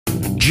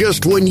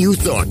just when you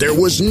thought there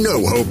was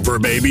no hope for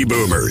baby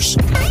boomers.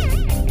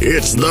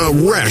 It's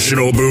the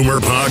Rational Boomer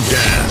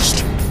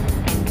Podcast.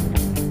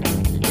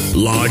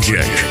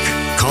 Logic,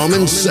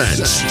 common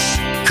sense,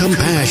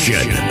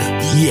 compassion.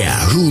 Yeah,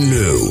 who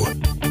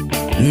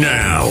knew?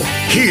 Now,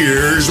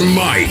 here's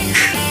Mike.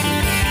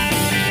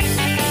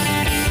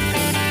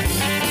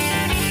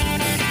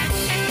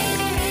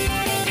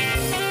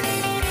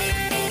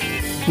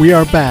 We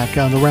are back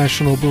on the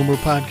Rational Boomer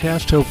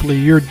Podcast. Hopefully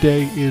your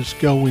day is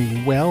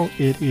going well.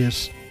 It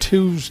is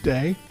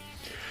Tuesday.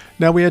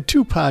 Now, we had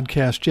two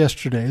podcasts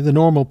yesterday, the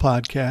normal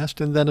podcast,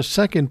 and then a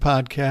second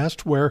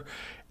podcast where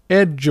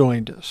Ed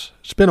joined us.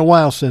 It's been a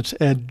while since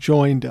Ed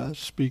joined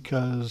us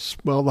because,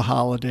 well, the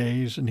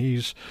holidays, and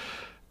he's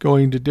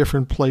going to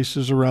different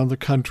places around the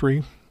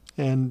country.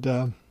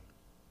 And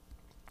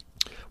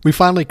we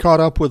finally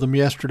caught up with him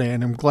yesterday,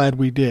 and I'm glad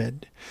we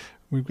did.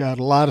 We've got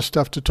a lot of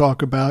stuff to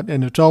talk about,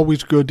 and it's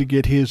always good to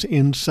get his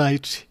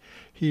insights.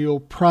 He'll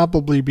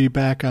probably be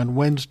back on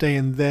Wednesday,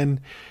 and then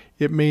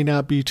it may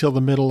not be till the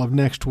middle of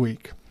next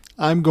week.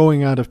 I'm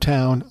going out of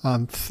town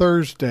on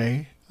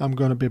Thursday. I'm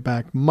going to be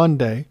back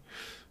Monday.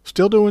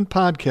 Still doing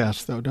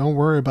podcasts, though. Don't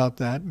worry about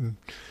that. And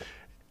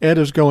Ed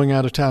is going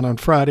out of town on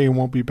Friday and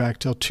won't be back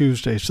till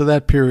Tuesday. So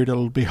that period,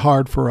 it'll be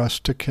hard for us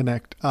to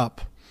connect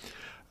up.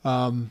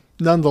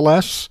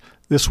 Nonetheless,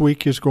 this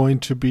week is going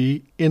to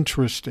be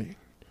interesting.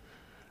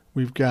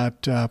 We've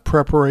got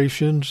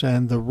preparations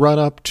and the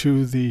run-up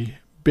to the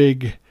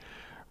big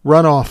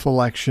runoff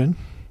election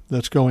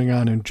that's going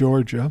on in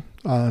Georgia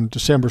on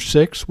December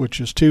 6th,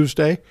 which is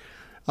Tuesday.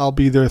 I'll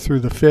be there through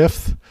the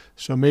 5th,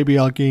 so maybe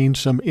I'll gain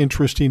some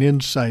interesting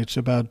insights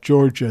about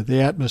Georgia,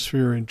 the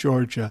atmosphere in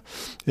Georgia,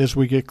 as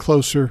we get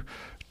closer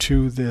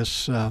to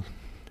this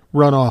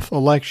runoff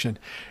election.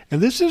 And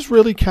this is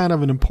really kind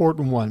of an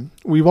important one.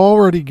 We've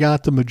already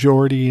got the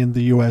majority in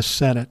the U.S.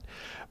 Senate,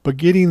 but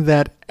getting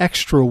that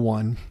extra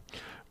one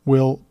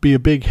will be a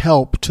big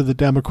help to the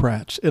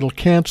Democrats. It'll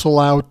cancel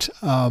out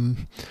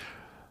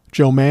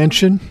Joe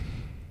Manchin.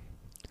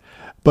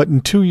 But in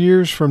 2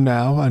 years from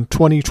now, on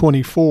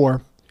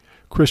 2024,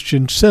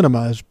 Kyrsten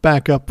Sinema is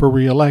back up for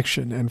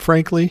re-election. And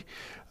frankly,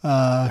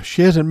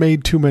 she hasn't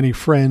made too many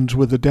friends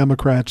with the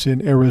Democrats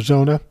in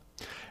Arizona.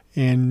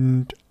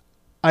 And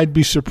I'd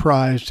be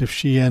surprised if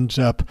she ends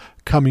up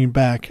coming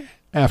back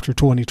after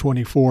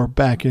 2024,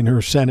 back in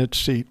her Senate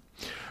seat.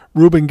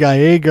 Ruben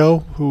Gallego,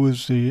 who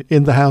is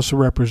in the House of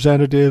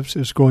Representatives,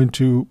 is going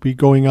to be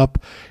going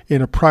up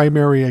in a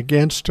primary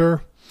against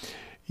her.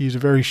 He's a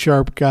very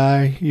sharp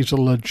guy. He's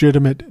a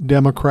legitimate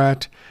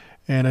Democrat,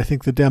 and I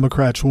think the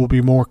Democrats will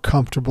be more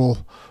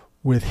comfortable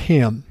with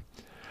him.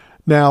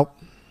 Now,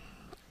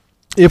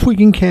 if we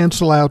can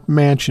cancel out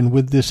Manchin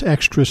with this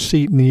extra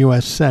seat in the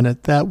U.S.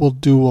 Senate, that will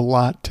do a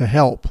lot to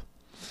help.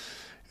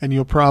 And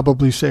you'll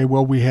probably say,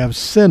 well, we have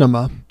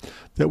Sinema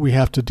that we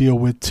have to deal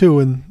with too,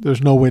 and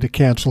there's no way to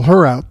cancel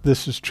her out.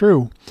 This is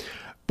true.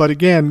 But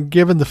again,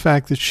 given the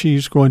fact that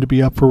she's going to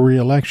be up for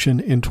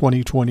re-election in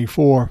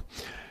 2024,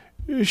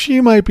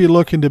 she might be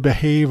looking to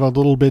behave a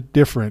little bit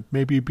different,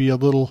 maybe be a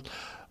little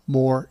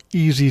more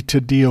easy to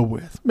deal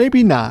with.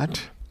 Maybe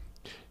not.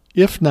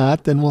 If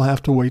not, then we'll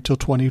have to wait till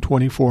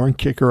 2024 and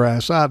kick her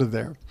ass out of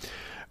there.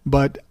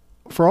 But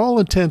for all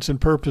intents and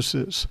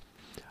purposes,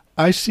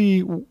 I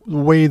see the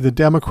way the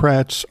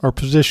Democrats are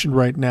positioned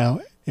right now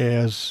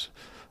as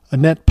a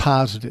net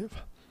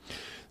positive.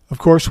 Of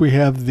course, we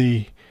have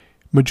the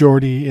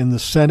majority in the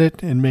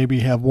Senate and maybe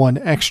have one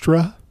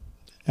extra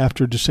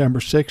after December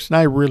 6th, and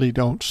I really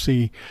don't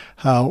see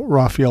how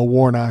Raphael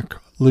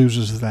Warnock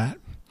loses that.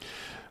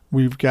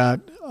 We've got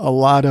a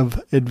lot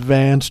of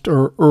advanced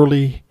or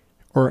early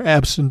or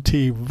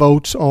absentee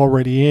votes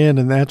already in,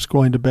 and that's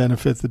going to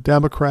benefit the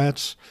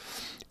Democrats.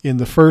 In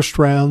the first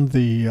round,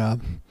 the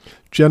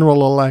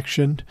general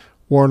election,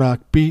 Warnock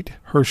beat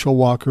Herschel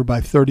Walker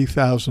by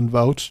 30,000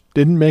 votes.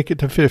 Didn't make it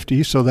to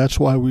 50, so that's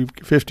why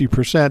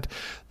 50%.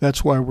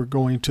 That's why we're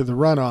going to the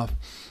runoff.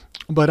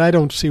 But I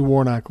don't see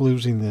Warnock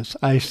losing this.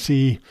 I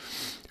see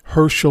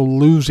Herschel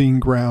losing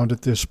ground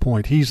at this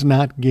point. He's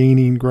not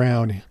gaining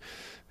ground.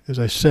 As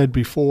I said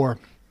before,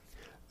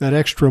 that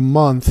extra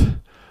month,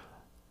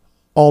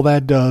 all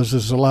that does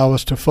is allow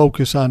us to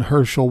focus on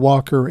Herschel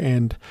Walker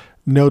and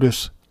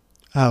notice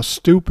how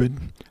stupid,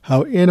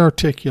 how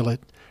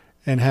inarticulate,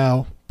 and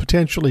how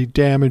potentially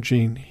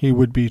damaging he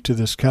would be to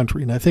this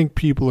country. And I think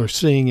people are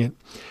seeing it.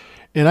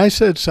 And I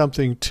said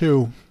something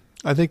too.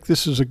 I think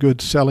this is a good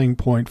selling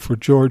point for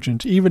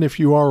Georgians, even if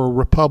you are a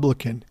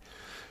Republican.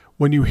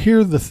 When you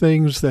hear the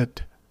things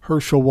that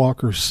Herschel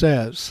Walker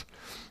says,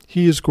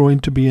 he is going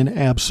to be an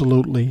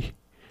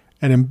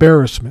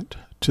embarrassment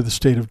to the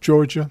state of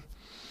Georgia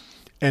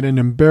and an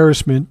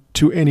embarrassment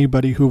to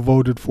anybody who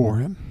voted for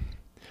him.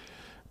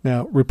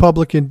 Now,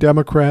 Republican,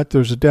 Democrat,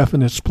 there's a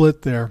definite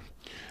split there.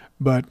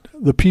 But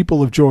the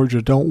people of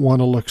Georgia don't want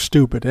to look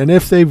stupid. And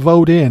if they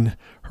vote in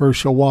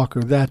Herschel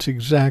Walker, that's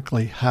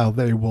exactly how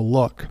they will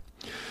look.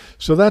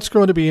 So that's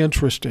going to be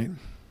interesting.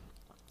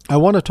 I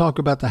want to talk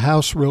about the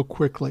House real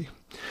quickly.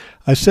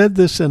 I said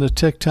this in a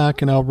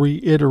TikTok, and I'll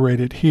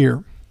reiterate it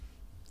here.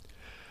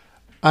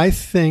 I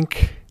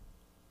think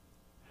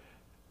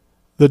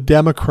the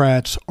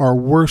Democrats are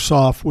worse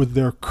off with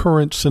their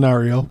current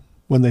scenario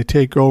when they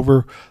take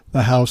over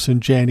the House in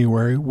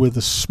January with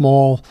a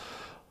small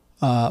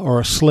or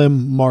a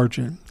slim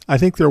margin. I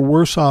think they're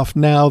worse off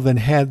now than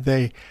had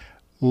they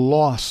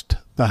lost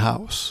the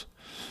House.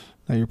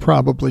 Now, you're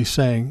probably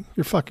saying,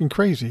 you're fucking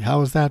crazy.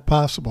 How is that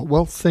possible?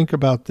 Well, think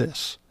about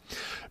this.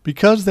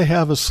 Because they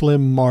have a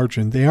slim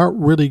margin, they aren't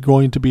really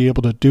going to be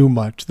able to do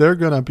much. They're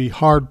going to be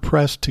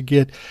hard-pressed to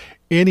get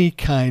any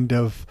kind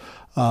of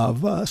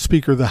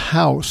Speaker of the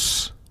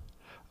House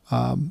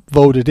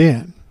voted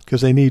in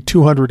because they need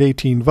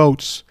 218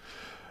 votes.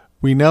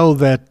 We know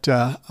that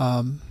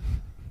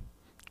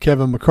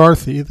Kevin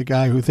McCarthy, the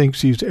guy who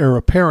thinks he's heir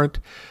apparent,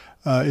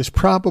 is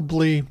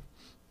probably,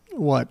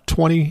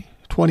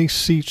 20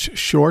 seats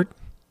short.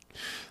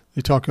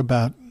 They talk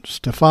about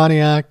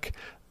Stefaniak.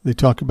 They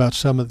talk about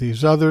some of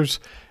these others.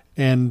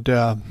 And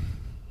I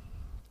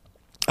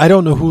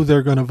don't know who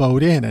they're going to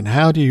vote in. And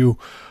how do you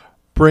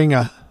bring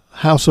a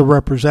House of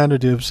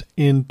Representatives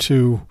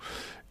into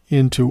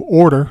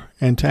order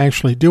and to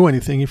actually do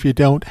anything if you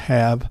don't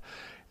have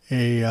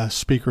a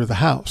Speaker of the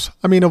House?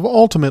 I mean,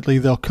 ultimately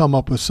they'll come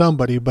up with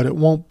somebody, but it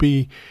won't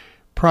be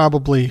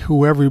probably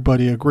who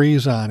everybody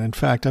agrees on. In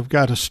fact, I've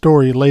got a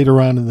story later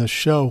on in this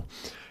show,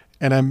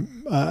 and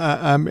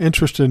I'm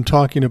interested in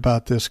talking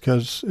about this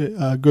because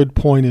a good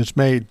point is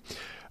made.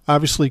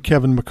 Obviously,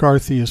 Kevin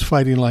McCarthy is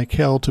fighting like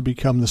hell to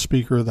become the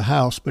Speaker of the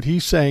House, but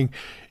he's saying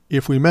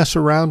if we mess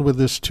around with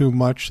this too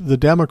much, the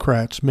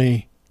Democrats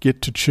may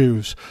get to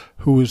choose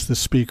who is the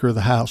Speaker of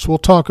the House. We'll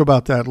talk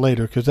about that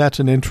later because that's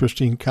an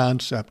interesting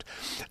concept.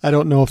 I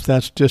don't know if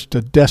that's just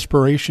a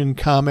desperation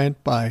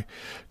comment by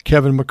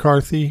Kevin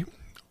McCarthy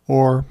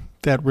or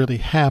that really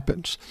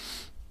happens.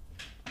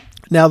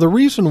 Now, the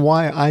reason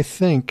why I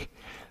think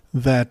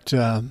that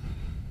the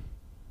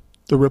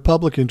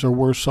Republicans are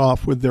worse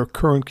off with their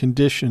current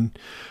condition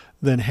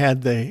than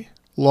had they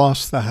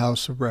lost the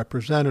House of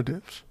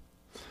Representatives.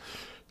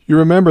 You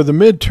remember the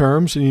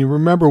midterms, and you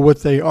remember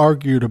what they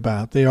argued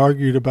about. They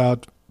argued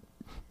about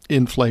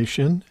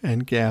inflation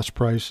and gas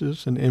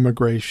prices and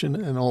immigration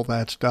and all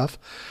that stuff.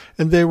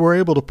 And they were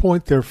able to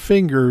point their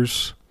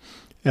fingers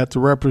at the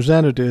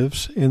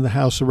representatives in the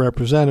House of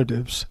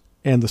Representatives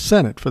and the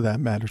Senate, for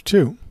that matter,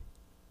 too.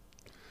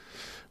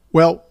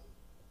 Well,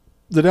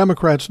 the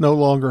Democrats no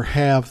longer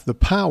have the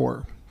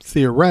power,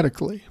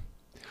 theoretically.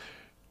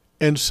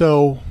 And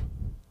so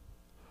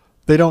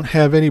they don't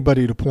have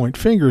anybody to point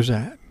fingers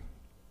at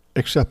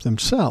except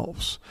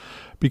themselves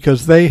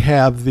because they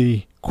have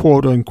the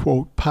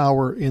quote-unquote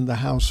power in the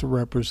House of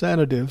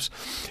Representatives.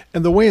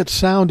 And the way it's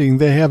sounding,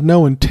 they have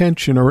no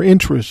intention or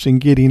interest in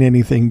getting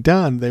anything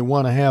done. They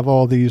want to have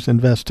all these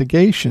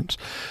investigations.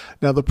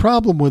 Now, the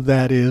problem with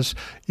that is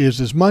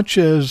as much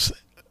as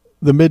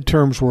the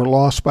midterms were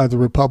lost by the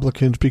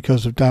Republicans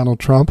because of Donald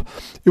Trump,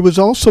 it was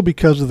also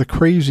because of the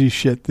crazy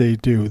shit they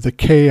do, the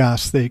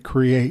chaos they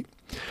create.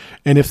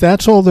 And if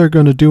that's all they're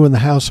going to do in the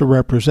House of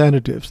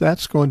Representatives,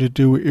 that's going to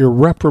do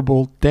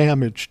irreparable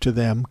damage to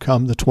them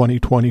come the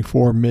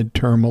 2024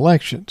 midterm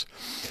elections.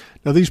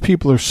 Now, these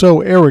people are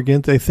so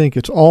arrogant, they think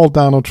it's all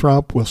Donald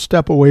Trump. We'll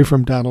step away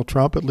from Donald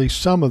Trump, at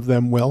least some of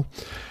them will,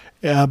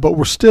 but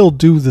we'll still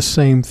do the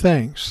same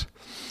things.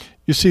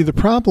 You see, the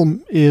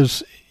problem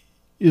is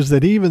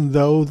that even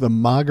though the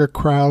MAGA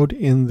crowd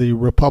in the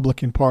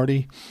Republican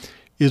Party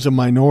is a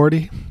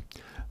minority,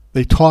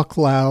 they talk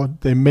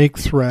loud, they make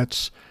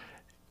threats,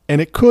 and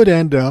it could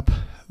end up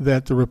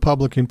that the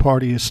Republican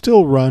Party is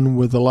still run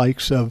with the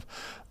likes of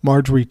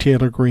Marjorie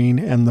Taylor Greene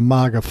and the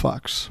MAGA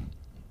fucks.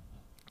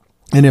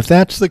 And if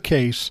that's the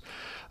case,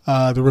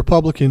 the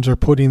Republicans are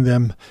putting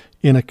them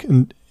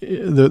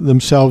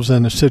themselves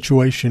in a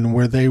situation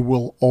where they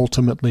will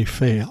ultimately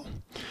fail,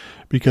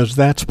 because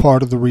that's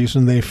part of the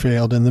reason they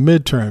failed in the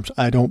midterms.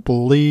 I don't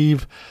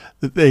believe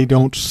that they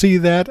don't see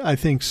that. I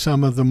think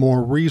some of the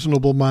more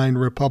reasonable-minded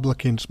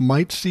Republicans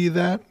might see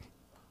that.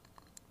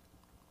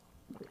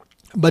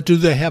 But do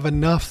they have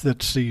enough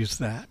that sees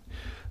that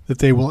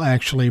they will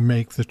actually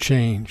make the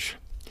change?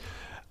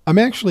 I'm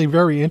actually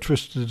very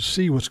interested to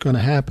see what's going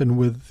to happen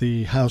with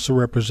the House of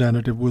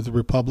Representatives with the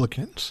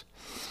Republicans.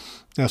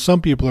 Now,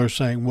 some people are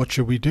saying, what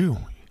should we do?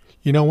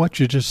 You know what?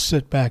 You just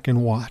sit back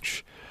and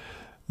watch.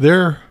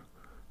 They're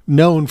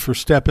known for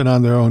stepping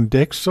on their own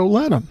dicks, so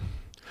let them.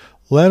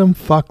 Let them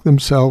fuck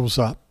themselves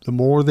up. The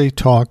more they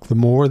talk, the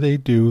more they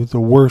do, the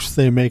worse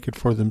they make it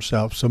for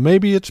themselves. So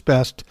maybe it's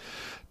best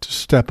to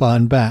step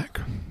on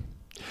back.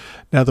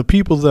 Now, the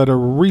people that are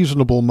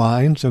reasonable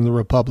minds in the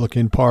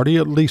Republican Party,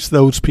 at least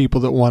those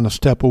people that want to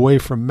step away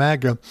from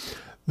MAGA,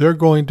 they're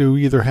going to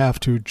either have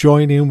to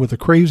join in with the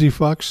crazy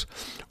fucks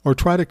or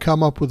try to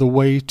come up with a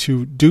way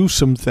to do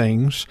some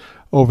things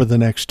over the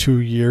next 2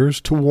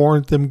 years to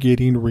warrant them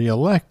getting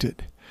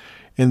reelected.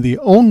 And the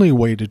only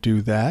way to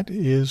do that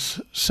is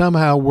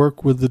somehow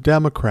work with the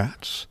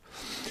Democrats,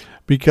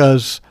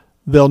 because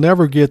they'll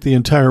never get the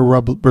entire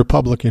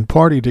Republican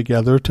Party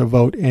together to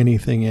vote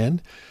anything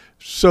in.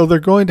 So they're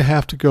going to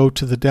have to go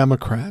to the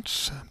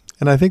Democrats.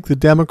 And I think the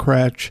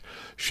Democrats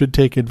should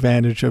take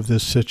advantage of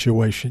this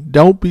situation.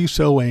 Don't be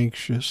so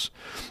anxious.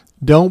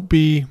 Don't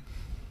be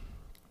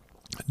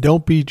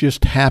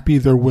just happy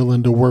they're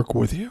willing to work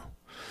with you,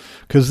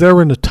 because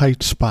they're in a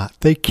tight spot.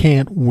 They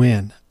can't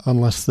win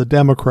unless the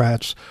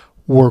Democrats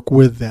work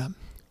with them.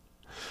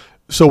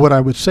 So what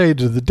I would say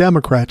to the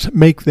Democrats,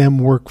 make them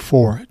work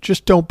for it.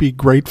 Just don't be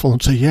grateful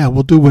and say, yeah,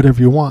 we'll do whatever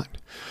you want.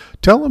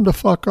 Tell them to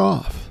fuck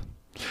off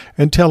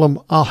and tell them,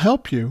 I'll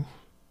help you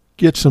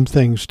get some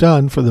things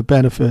done for the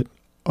benefit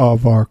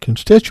of our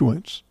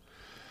constituents.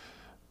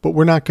 But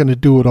we're not going to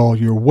do it all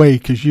your way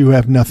because you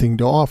have nothing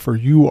to offer.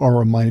 You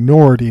are a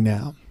minority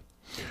now.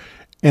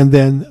 And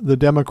then the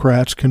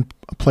Democrats can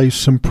place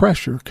some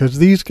pressure because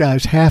these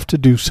guys have to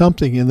do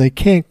something and they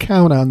can't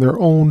count on their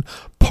own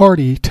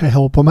party to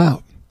help them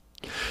out.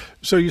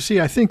 So you see,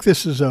 I think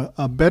this is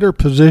a better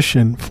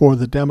position for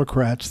the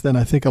Democrats than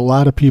I think a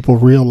lot of people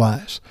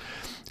realize.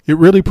 It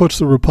really puts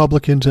the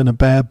Republicans in a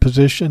bad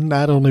position,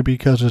 not only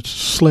because it's a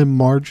slim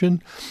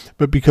margin,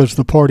 but because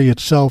the party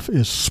itself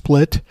is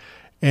split,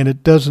 and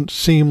it doesn't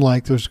seem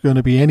like there's going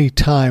to be any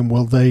time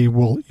where they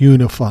will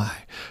unify.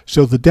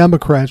 So the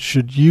Democrats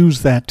should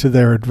use that to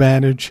their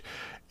advantage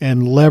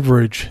and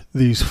leverage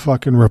these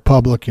fucking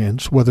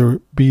Republicans, whether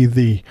it be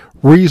the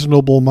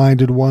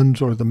reasonable-minded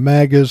ones or the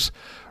MAGAs.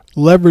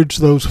 Leverage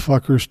those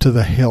fuckers to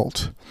the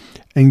hilt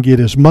and get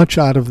as much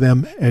out of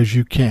them as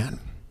you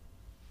can.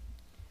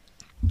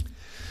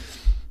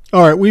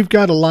 All right, we've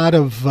got a lot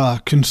of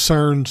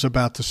concerns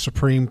about the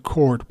Supreme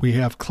Court. We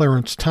have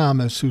Clarence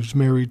Thomas, who's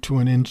married to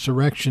an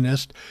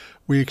insurrectionist.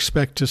 We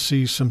expect to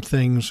see some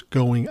things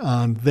going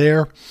on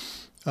there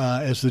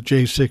as the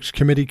J6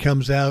 committee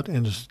comes out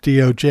and as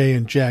DOJ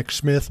and Jack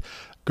Smith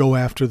go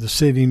after the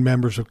sitting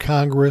members of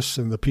Congress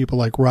and the people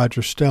like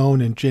Roger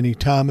Stone and Ginny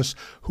Thomas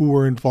who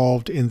were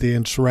involved in the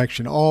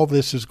insurrection. All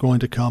this is going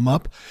to come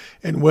up,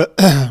 and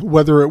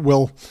whether it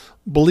will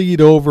bleed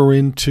over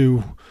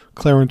into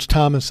Clarence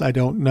Thomas, I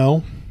don't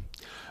know.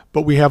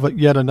 But we have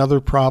yet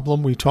another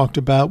problem we talked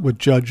about with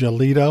Judge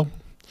Alito,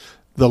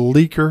 the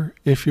leaker,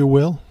 if you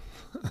will.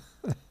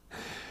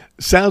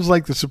 Sounds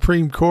like the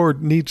Supreme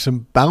Court needs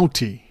some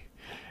bounty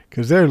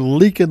because they're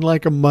leaking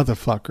like a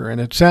motherfucker.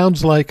 And it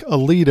sounds like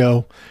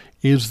Alito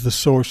is the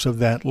source of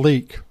that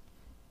leak.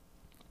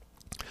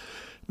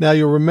 Now,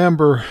 you'll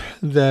remember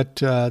that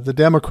the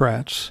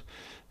Democrats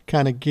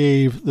kind of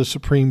gave the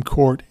Supreme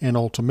Court an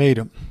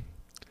ultimatum.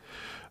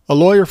 A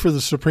lawyer for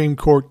the Supreme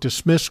Court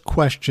dismissed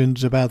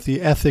questions about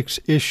the ethics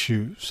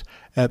issues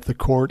at the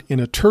court in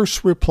a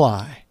terse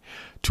reply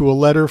to a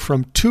letter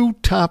from two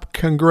top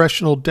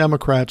congressional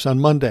Democrats on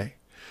Monday.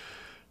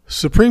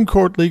 Supreme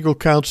Court legal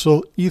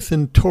counsel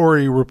Ethan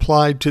Torrey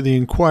replied to the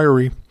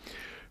inquiry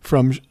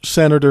from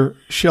Senator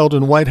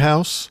Sheldon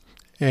Whitehouse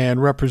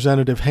and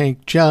Representative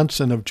Hank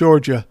Johnson of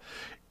Georgia,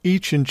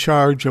 each in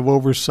charge of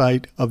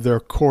oversight of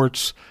their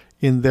courts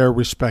in their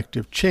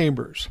respective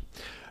chambers.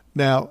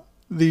 Now,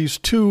 these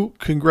two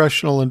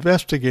congressional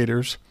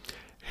investigators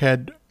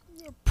had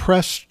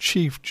pressed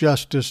Chief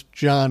Justice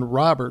John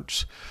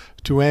Roberts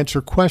to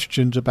answer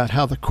questions about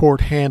how the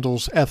court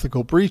handles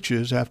ethical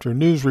breaches after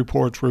news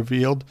reports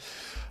revealed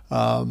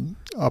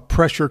a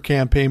pressure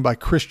campaign by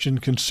Christian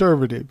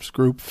conservatives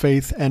group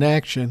Faith and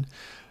Action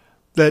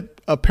that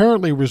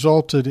apparently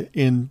resulted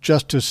in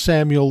Justice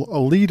Samuel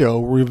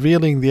Alito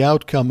revealing the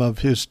outcome of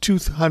his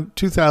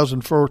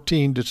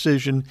 2014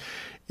 decision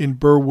in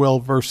Burwell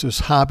versus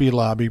Hobby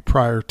Lobby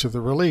prior to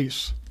the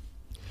release.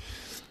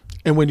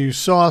 And when you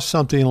saw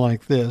something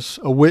like this,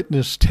 a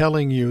witness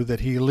telling you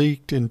that he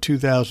leaked in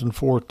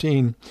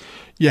 2014,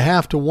 you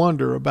have to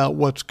wonder about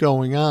what's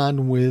going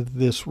on with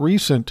this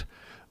recent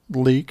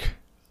leak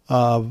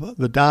of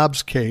the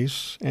Dobbs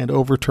case and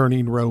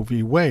overturning Roe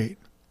v. Wade.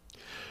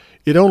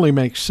 It only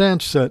makes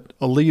sense that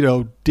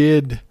Alito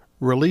did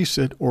release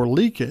it or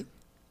leak it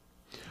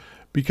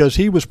because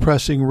he was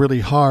pressing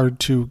really hard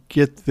to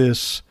get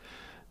this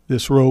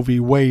Roe v.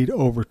 Wade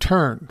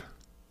overturned.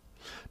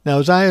 Now,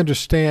 as I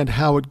understand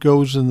how it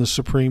goes in the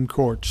Supreme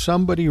Court,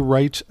 somebody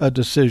writes a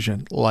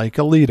decision like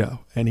Alito,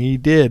 and he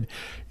did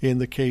in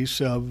the case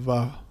of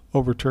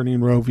overturning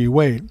Roe v.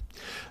 Wade.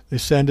 They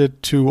send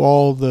it to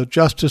all the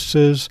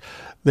justices.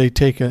 They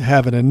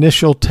have an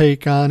initial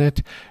take on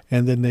it,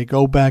 and then they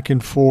go back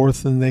and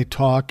forth, and they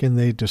talk, and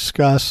they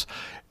discuss,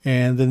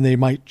 and then they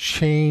might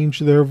change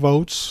their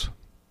votes.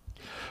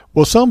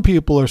 Well, some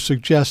people are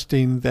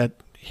suggesting that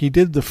he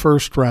did the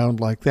first round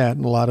like that,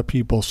 and a lot of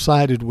people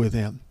sided with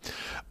him.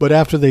 But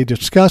after they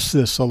discussed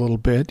this a little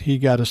bit, he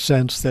got a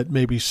sense that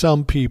maybe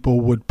some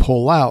people would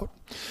pull out.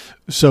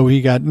 So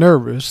he got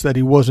nervous that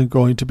he wasn't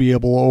going to be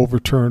able to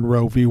overturn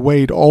Roe v.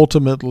 Wade.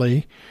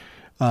 Ultimately,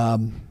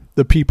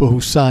 the people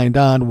who signed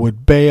on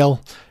would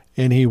bail,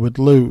 and he would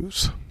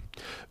lose.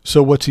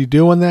 So what's he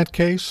do in that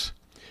case?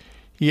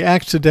 He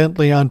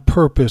accidentally, on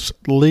purpose,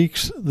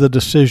 leaks the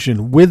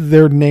decision with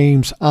their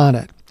names on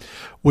it,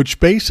 which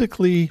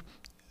basically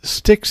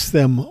sticks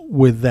them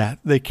with that.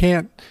 They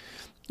can't,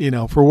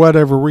 for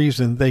whatever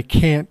reason, they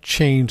can't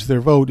change their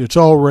vote. It's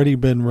already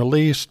been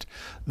released.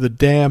 The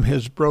dam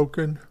has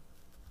broken.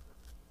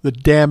 The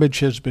damage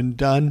has been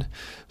done.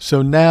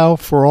 So now,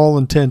 for all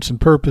intents and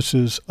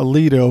purposes,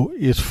 Alito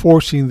is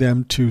forcing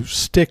them to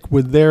stick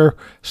with their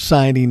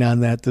signing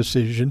on that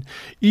decision,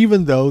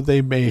 even though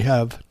they may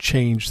have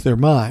changed their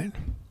mind.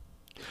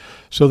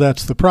 So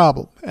that's the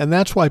problem. And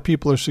that's why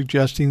people are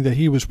suggesting that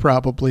he was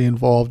probably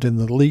involved in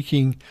the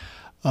leaking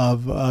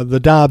of the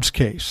Dobbs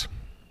case.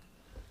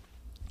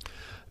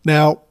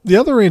 Now, the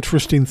other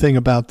interesting thing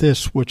about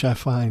this, which I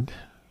find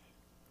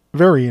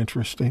very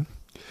interesting,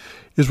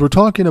 is we're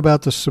talking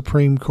about the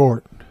Supreme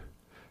Court.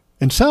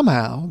 And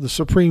somehow the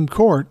Supreme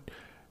Court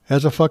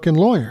has a fucking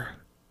lawyer.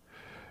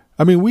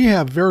 I mean, we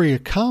have very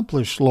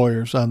accomplished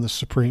lawyers on the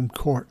Supreme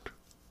Court.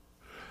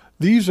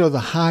 These are the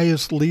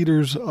highest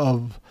leaders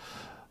of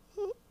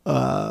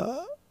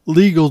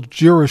legal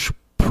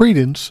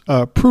jurisprudence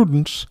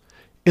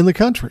in the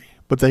country.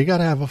 But they got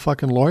to have a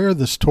fucking lawyer,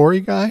 this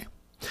Tory guy.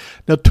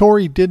 Now,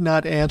 Tory did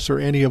not answer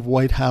any of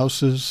White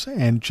House's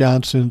and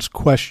Johnson's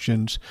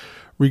questions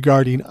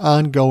regarding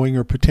ongoing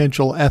or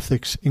potential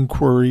ethics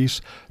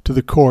inquiries to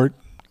the court,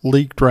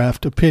 leaked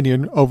draft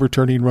opinion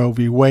overturning Roe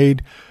v.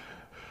 Wade,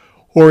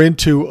 or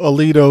into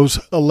Alito's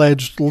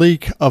alleged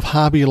leak of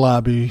Hobby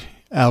Lobby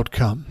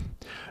outcome.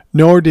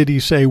 Nor did he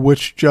say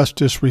which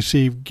justice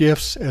received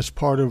gifts as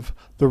part of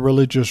the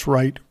religious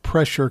right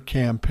pressure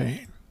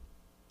campaign.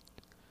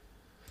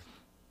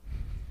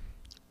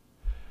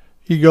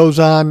 He goes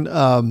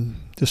on,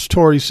 this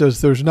Tory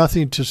says there's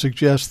nothing to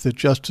suggest that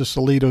Justice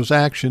Alito's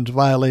actions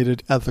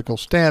violated ethical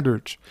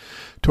standards.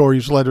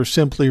 Tory's letter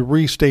simply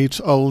restates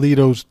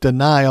Alito's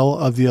denial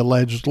of the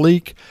alleged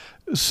leak,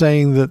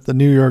 saying that the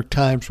New York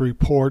Times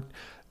report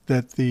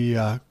that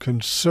the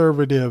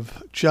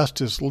conservative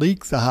justice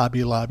leaked the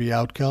Hobby Lobby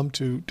outcome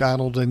to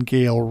Donald and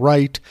Gail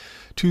Wright,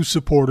 two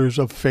supporters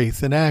of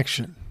Faith in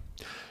Action.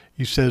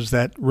 He says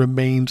that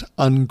remains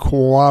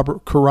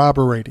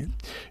uncorroborated.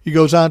 He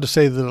goes on to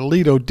say that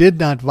Alito did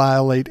not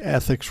violate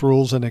ethics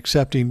rules in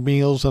accepting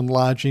meals and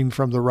lodging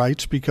from the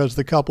Wrights because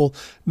the couple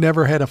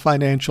never had a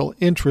financial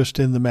interest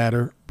in the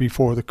matter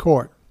before the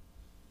court.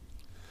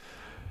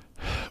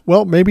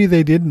 Well, maybe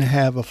they didn't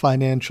have a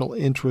financial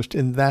interest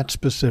in that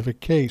specific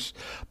case,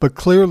 but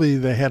clearly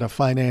they had a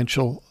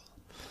financial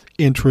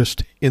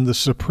interest in the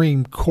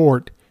Supreme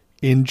Court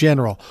in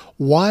general.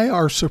 Why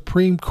are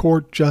Supreme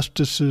Court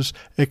justices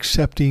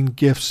accepting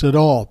gifts at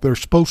all? They're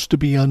supposed to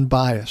be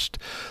unbiased.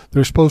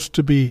 They're supposed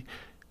to be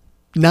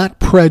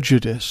not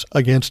prejudice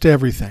against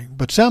everything,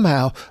 but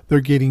somehow they're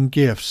getting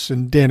gifts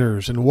and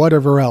dinners and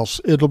whatever else.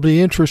 It'll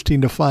be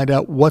interesting to find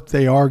out what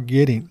they are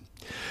getting.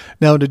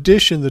 Now, in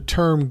addition, the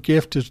term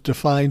gift is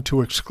defined to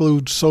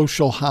exclude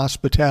social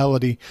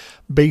hospitality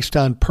based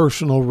on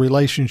personal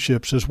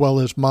relationships as well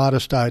as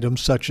modest items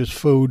such as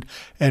food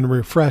and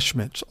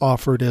refreshments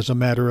offered as a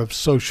matter of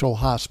social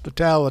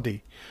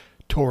hospitality,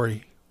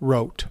 Tory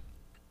wrote.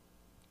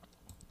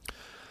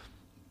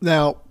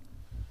 Now,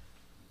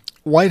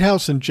 White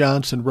House and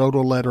Johnson wrote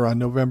a letter on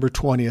November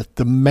 20th,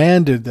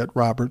 demanded that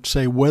Roberts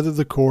say whether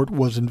the court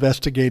was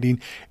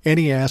investigating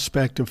any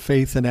aspect of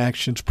Faith in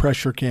Action's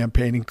pressure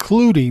campaign,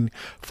 including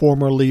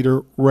former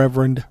leader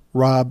Reverend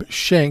Rob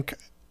Schenck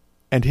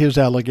and his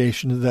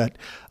allegation that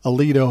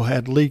Alito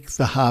had leaked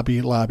the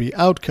Hobby Lobby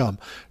outcome.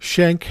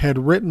 Schenck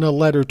had written a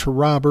letter to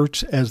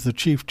Roberts as the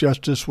Chief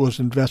Justice was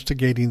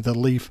investigating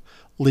the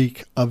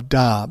leak of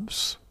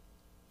Dobbs.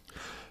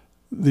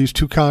 These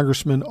two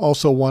congressmen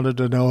also wanted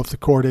to know if the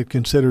court had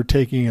considered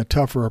taking a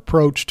tougher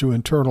approach to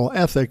internal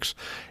ethics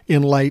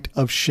in light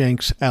of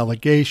Schenck's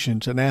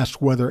allegations and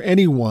asked whether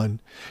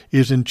anyone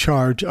is in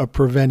charge of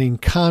preventing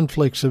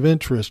conflicts of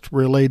interest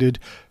related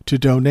to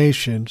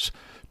donations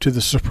to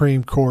the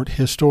Supreme Court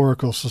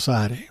Historical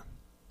Society.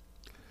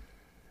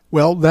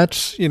 Well,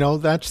 that's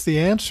the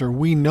answer.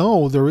 We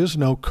know there is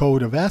no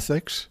code of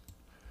ethics.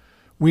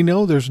 We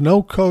know there's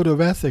no code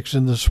of ethics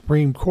in the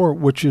Supreme Court,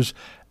 which is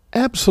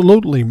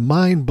absolutely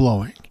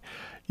mind-blowing.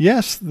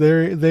 Yes,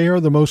 they are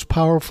the most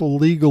powerful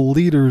legal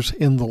leaders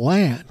in the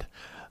land,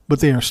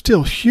 but they are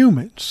still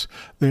humans.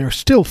 They are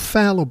still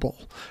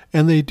fallible,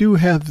 and they do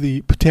have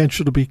the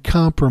potential to be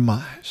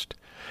compromised.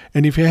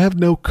 And if you have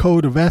no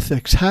code of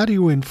ethics, how do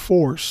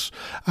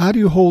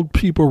you hold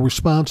people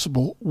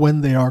responsible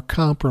when they are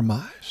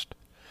compromised?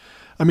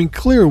 I mean,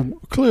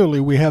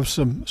 clearly we have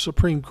some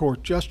Supreme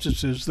Court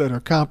justices that are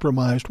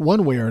compromised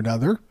one way or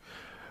another.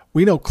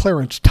 We know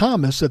Clarence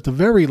Thomas, at the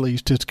very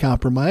least, is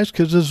compromised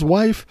because his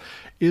wife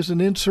is an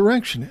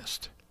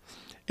insurrectionist,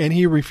 and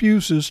he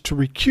refuses to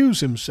recuse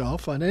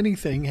himself on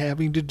anything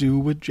having to do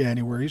with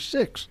January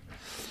 6th.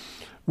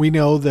 We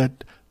know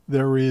that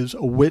there is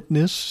a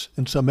witness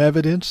and some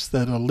evidence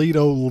that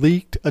Alito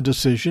leaked a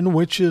decision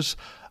which is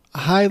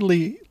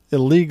highly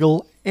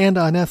illegal and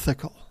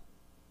unethical.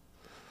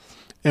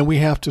 And we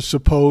have to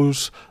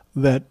suppose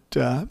that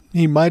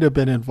he might have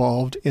been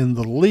involved in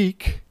the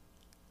leak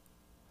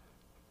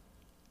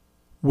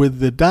with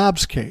the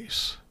Dobbs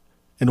case.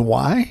 And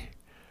why?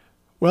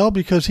 Well,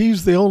 because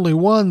he's the only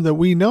one that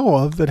we know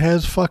of that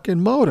has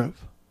fucking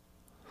motive.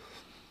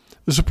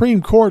 The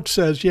Supreme Court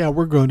says, yeah,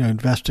 we're going to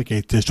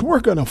investigate this.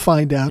 We're going to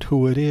find out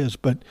who it is.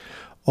 But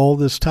all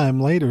this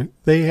time later,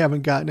 they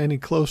haven't gotten any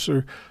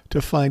closer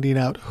to finding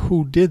out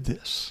who did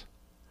this.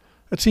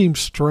 It seems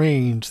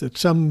strange that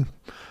some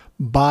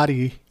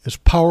body as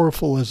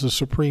powerful as the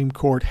Supreme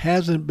Court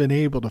hasn't been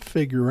able to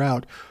figure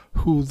out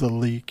who the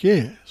leak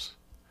is.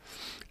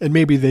 And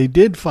maybe they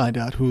did find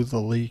out who the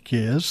leak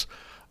is,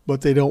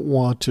 but they don't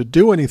want to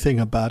do anything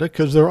about it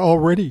because they're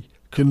already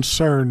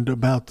concerned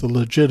about the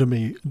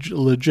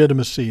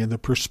legitimacy and the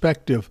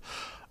perspective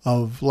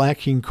of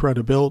lacking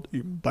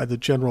credibility by the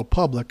general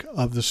public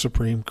of the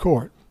Supreme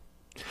Court.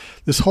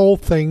 This whole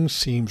thing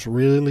seems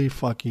really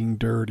fucking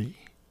dirty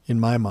in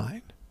my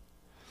mind.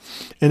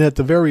 And at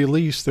the very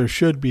least, there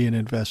should be an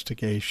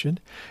investigation,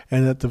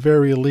 and at the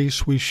very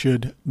least, we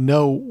should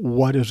know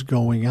what is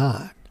going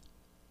on.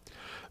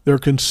 They're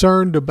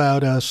concerned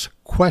about us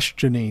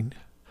questioning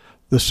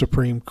the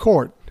Supreme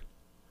Court.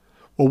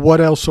 Well, what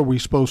else are we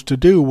supposed to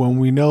do when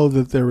we know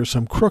that there is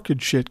some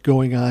crooked shit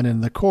going on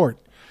in the court?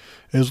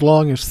 As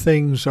long as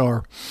things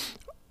are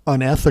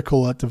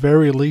unethical, at the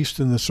very least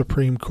in the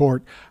Supreme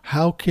Court,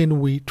 how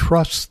can we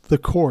trust the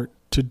court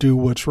to do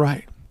what's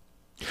right?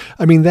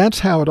 I mean, that's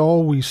how it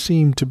always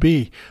seemed to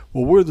be.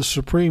 Well, we're the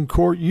Supreme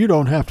Court. You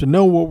don't have to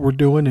know what we're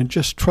doing and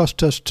just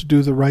trust us to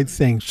do the right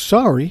thing.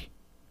 Sorry.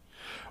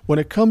 When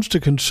it comes to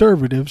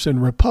conservatives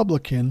and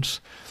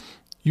Republicans,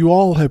 you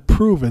all have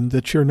proven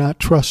that you're not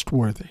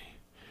trustworthy.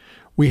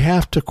 We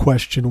have to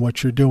question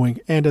what you're doing.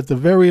 And at the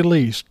very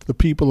least, the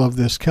people of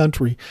this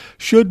country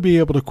should be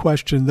able to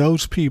question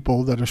those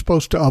people that are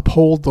supposed to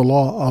uphold the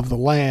law of the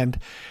land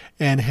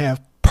and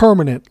have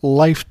permanent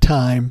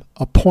lifetime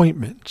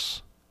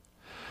appointments.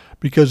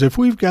 Because if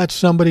we've got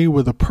somebody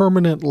with a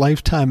permanent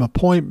lifetime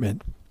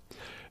appointment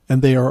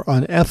and they are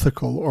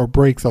unethical or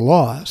break the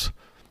laws,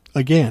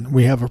 again,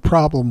 we have a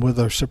problem with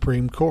our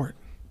Supreme Court.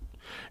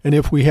 And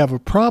if we have a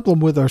problem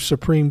with our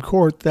Supreme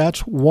Court,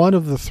 that's one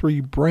of the three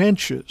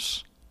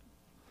branches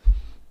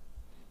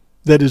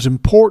that is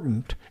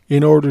important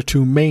in order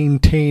to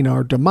maintain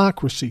our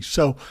democracy.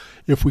 So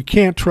if we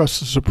can't trust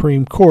the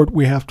Supreme Court,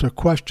 we have to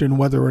question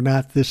whether or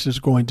not this is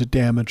going to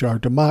damage our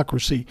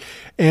democracy.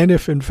 And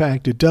if, in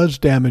fact, it does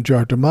damage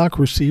our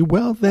democracy,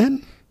 well,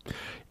 then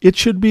it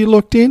should be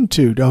looked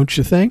into, don't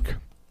you think?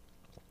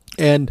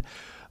 And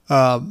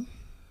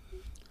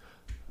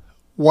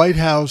White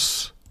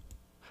House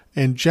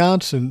and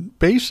Johnson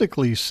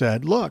basically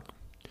said, look,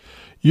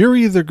 you're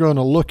either going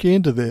to look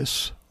into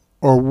this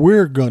or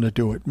we're going to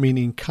do it,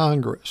 meaning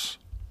Congress.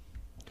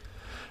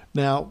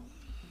 Now,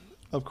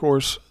 of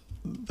course,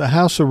 the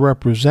House of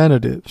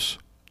Representatives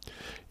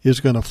is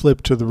going to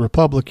flip to the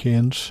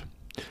Republicans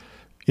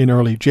in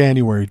early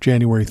January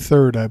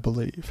 3rd, I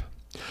believe.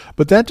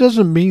 But that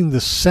doesn't mean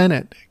the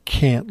Senate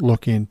can't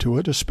look into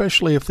it,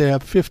 especially if they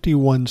have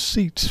 51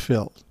 seats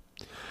filled.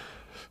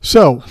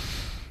 So,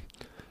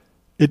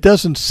 it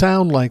doesn't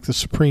sound like the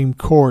Supreme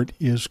Court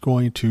is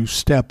going to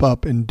step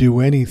up and do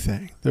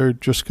anything. They're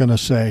just going to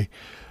say,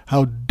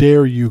 how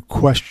dare you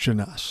question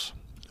us?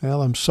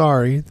 Well, I'm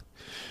sorry.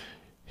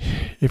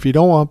 If you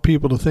don't want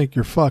people to think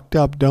you're fucked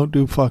up, don't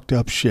do fucked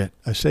up shit.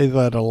 I say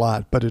that a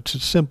lot, but it's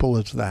as simple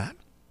as that.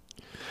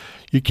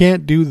 You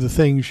can't do the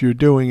things you're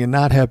doing and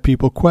not have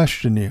people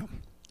question you.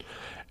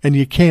 And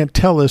you can't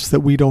tell us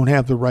that we don't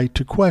have the right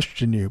to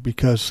question you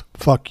because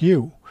fuck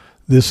you.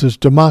 This is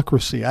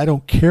democracy. I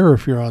don't care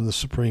if you're on the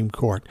Supreme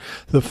Court.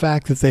 The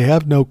fact that they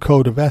have no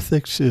code of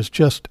ethics is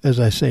just, as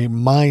I say,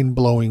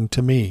 mind-blowing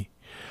to me.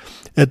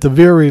 At the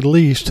very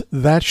least,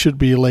 that should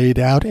be laid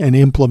out and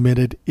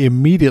implemented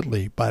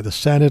immediately by the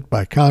Senate,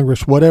 by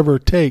Congress, whatever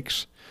it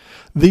takes.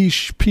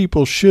 These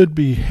people should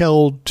be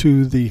held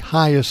to the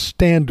highest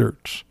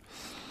standards.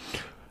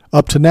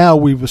 Up to now,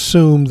 we've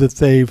assumed that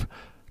they've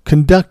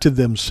conducted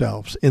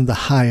themselves in the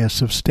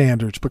highest of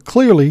standards, but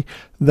clearly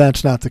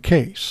that's not the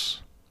case.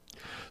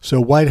 So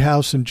White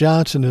House and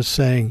Johnson is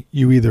saying,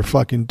 you either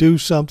fucking do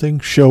something,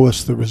 show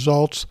us the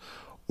results,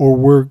 or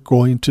we're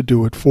going to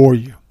do it for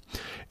you.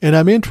 And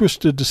I'm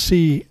interested to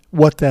see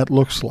what that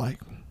looks like.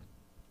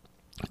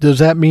 Does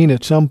that mean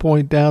at some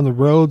point down the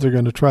road they're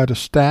going to try to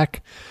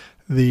stack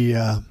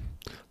the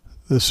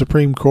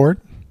Supreme Court?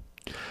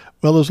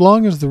 Well, as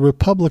long as the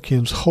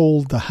Republicans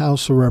hold the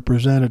House of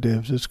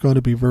Representatives, it's going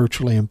to be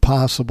virtually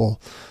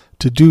impossible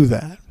to do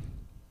that.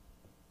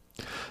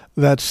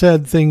 That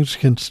said, things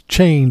can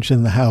change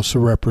in the House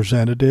of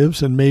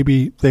Representatives, and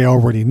maybe they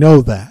already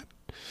know that.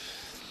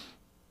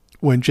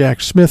 When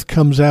Jack Smith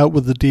comes out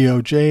with the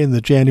DOJ and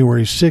the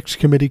January 6th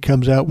committee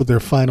comes out with their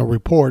final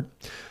report,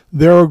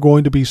 there are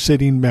going to be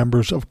sitting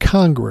members of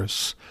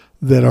Congress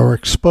that are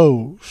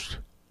exposed.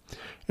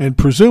 And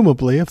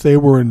presumably, if they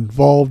were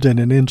involved in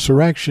an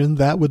insurrection,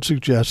 that would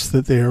suggest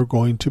that they are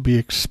going to be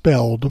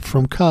expelled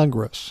from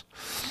Congress.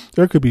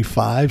 There could be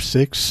 5,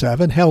 6,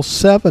 7, hell,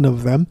 7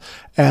 of them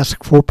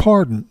ask for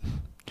pardon.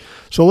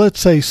 So let's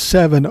say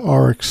 7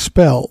 are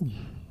expelled.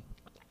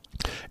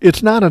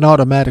 It's not an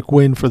automatic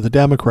win for the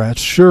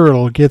Democrats. Sure,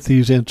 it'll get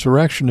these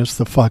insurrectionists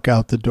the fuck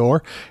out the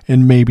door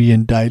and maybe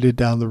indicted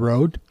down the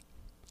road.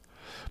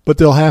 But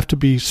there'll have to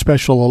be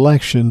special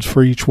elections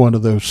for each one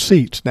of those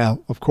seats. Now,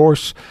 of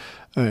course,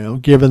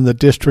 given the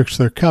districts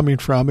they're coming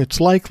from,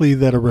 it's likely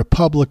that a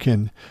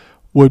Republican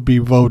would be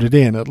voted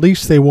in. At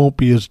least they won't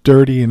be as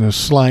dirty and as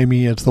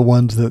slimy as the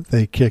ones that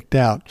they kicked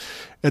out.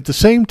 At the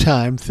same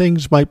time,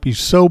 things might be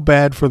so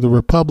bad for the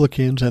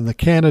Republicans and the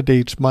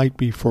candidates might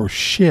be for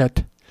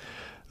shit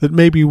that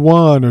maybe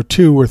 1 or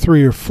 2 or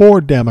 3 or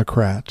 4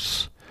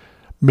 Democrats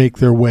make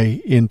their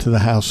way into the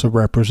House of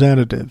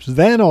Representatives.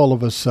 Then all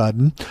of a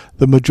sudden,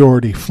 the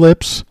majority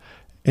flips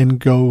and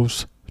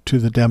goes to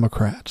the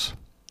Democrats.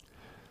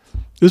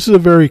 This is a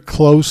very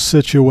close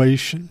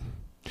situation,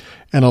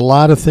 and a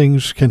lot of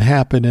things can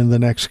happen in the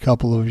next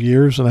couple of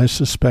years, and I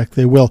suspect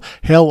they will.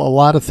 Hell, a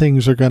lot of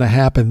things are going to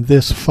happen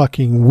this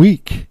fucking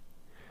week.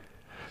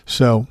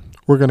 So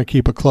we're going to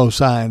keep a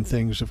close eye on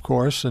things, of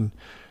course, and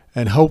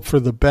hope for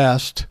the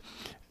best.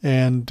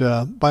 And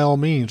by all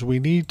means, we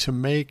need to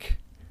make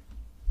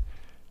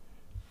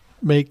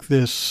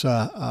this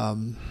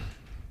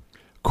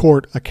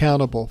court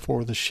accountable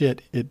for the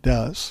shit it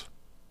does.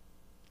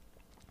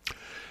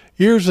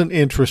 Here's an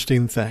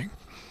interesting thing.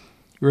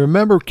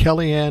 Remember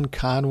Kellyanne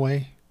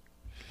Conway?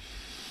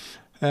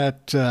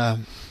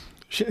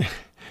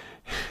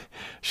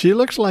 She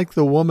looks like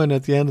the woman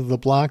at the end of the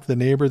block, the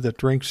neighbor that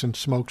drinks and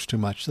smokes too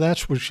much.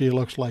 That's what she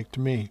looks like to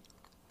me.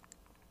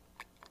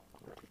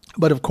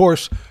 But of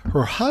course,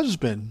 her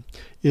husband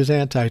is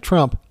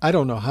anti-Trump. I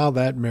don't know how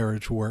that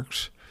marriage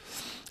works.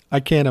 I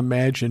can't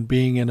imagine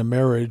being in a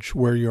marriage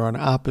where you're on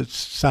opposite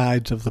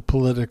sides of the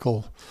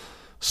political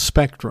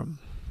spectrum.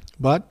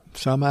 But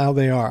somehow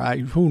they are.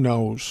 Who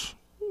knows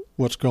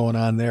what's going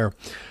on there.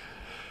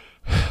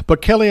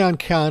 But Kellyanne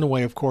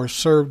Conway, of course,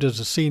 served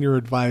as a senior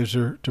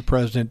advisor to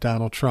President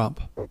Donald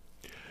Trump.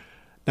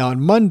 Now,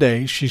 on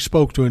Monday, she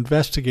spoke to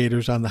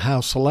investigators on the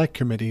House Select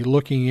Committee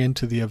looking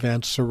into the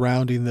events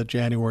surrounding the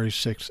January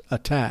 6th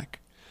attack.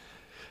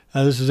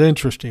 Now, this is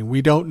interesting.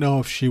 We don't know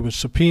if she was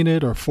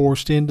subpoenaed or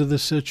forced into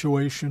this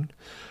situation,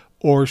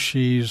 or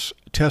she's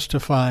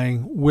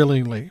testifying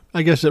willingly.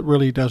 I guess it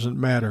really doesn't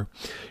matter.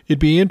 It'd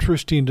be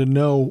interesting to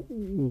know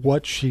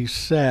what she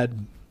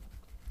said.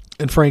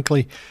 And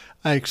frankly,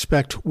 I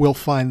expect we'll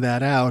find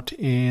that out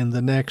in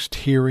the next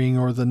hearing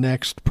or the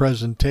next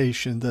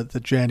presentation that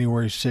the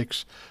January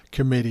 6th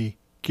committee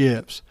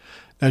gives.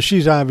 Now,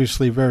 she's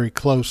obviously very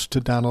close to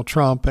Donald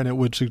Trump, and it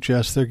would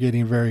suggest they're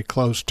getting very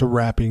close to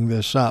wrapping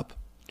this up.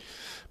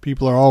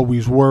 People are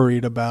always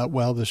worried about,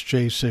 well, this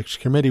J6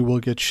 committee will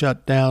get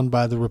shut down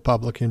by the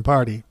Republican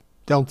Party.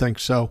 Don't think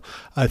so.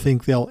 I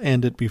think they'll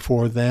end it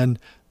before then.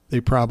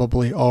 They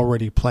probably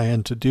already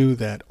plan to do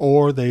that,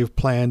 or they've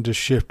planned to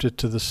shift it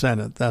to the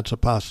Senate. That's a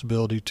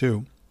possibility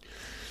too.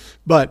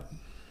 But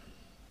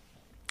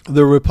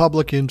the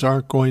Republicans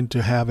aren't going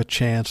to have a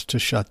chance to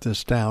shut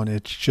this down.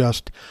 It's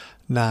just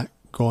not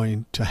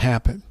going to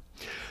happen.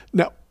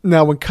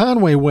 Now, when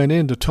Conway went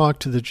in to talk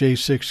to the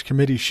J6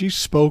 committee, she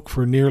spoke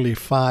for nearly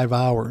 5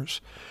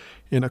 hours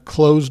in a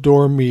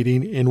closed-door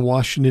meeting in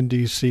Washington,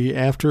 D.C.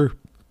 after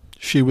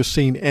she was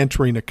seen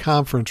entering a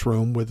conference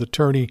room with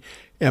attorney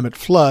Emmett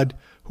Flood,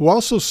 who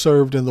also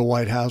served in the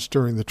White House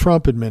during the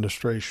Trump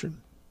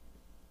administration.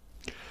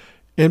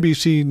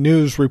 NBC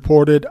News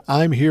reported,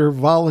 "I'm here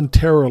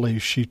voluntarily,"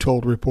 she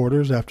told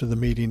reporters after the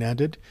meeting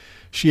ended.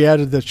 She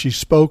added that she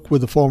spoke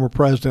with the former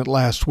president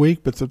last week,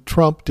 but that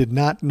Trump did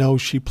not know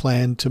she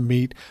planned to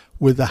meet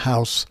with the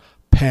House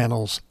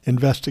panel's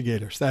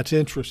investigators. That's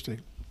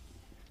interesting.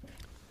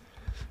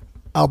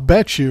 I'll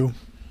bet you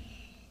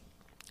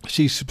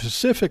she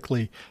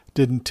specifically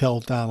didn't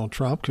tell Donald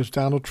Trump because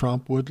Donald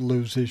Trump would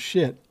lose his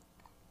shit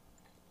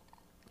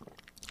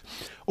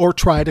or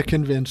try to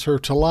convince her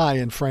to lie.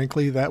 And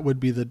frankly, that would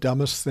be the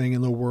dumbest thing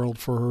in the world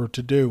for her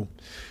to do.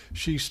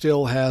 She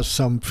still has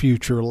some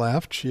future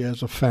left. She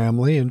has a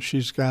family, and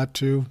she's got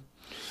to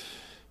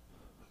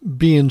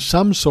be in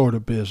some sort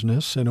of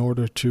business in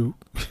order to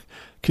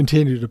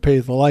continue to pay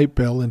the light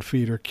bill and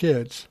feed her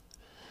kids.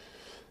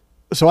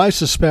 So I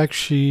suspect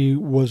she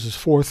was as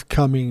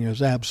forthcoming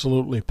as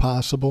absolutely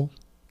possible.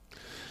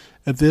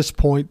 At this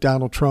point,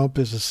 Donald Trump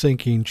is a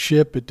sinking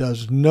ship. It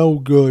does no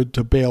good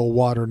to bail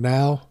water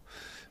now.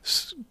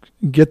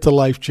 Get the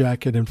life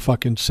jacket and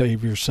fucking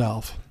save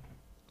yourself.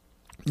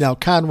 Now,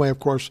 Conway, of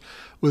course,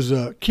 was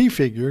a key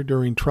figure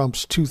during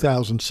Trump's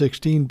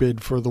 2016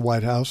 bid for the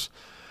White House,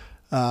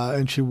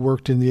 and she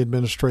worked in the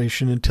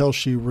administration until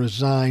she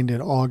resigned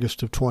in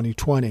August of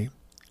 2020.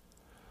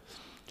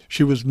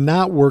 She was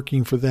not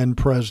working for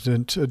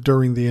then-President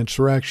during the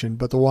insurrection,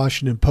 but the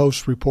Washington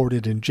Post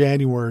reported in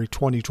January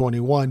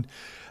 2021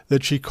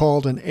 that she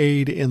called an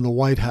aide in the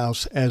White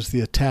House as the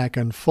attack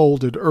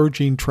unfolded,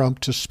 urging Trump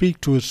to speak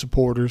to his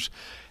supporters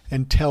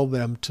and tell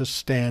them to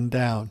stand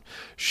down.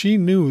 She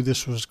knew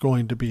this was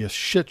going to be a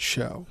shit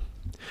show,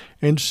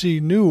 and she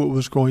knew it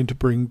was going to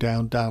bring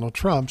down Donald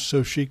Trump,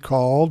 so she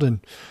called and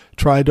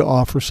tried to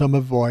offer some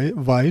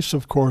advice.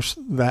 Of course,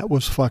 that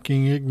was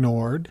fucking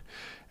ignored,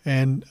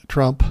 and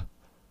Trump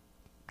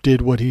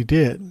did what he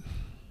did.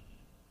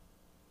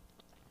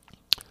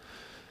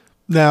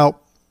 Now,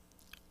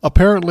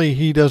 apparently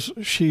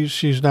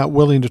she's not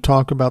willing to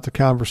talk about the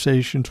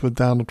conversations with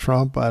Donald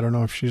Trump. I don't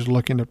know if she's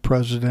looking at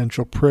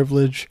presidential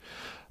privilege.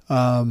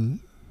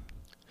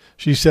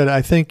 She said,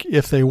 I think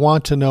if they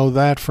want to know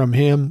that from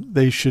him,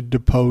 they should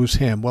depose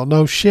him. Well,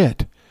 no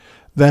shit.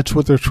 That's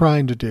what they're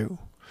trying to do.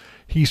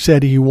 He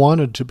said he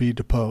wanted to be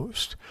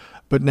deposed,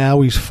 but now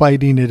he's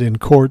fighting it in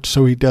court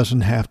so he doesn't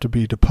have to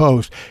be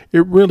deposed.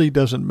 It really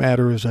doesn't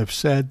matter, as I've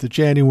said. The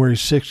January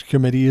 6th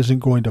committee isn't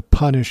going to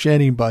punish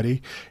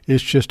anybody.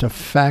 It's just a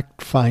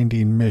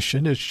fact-finding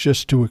mission. It's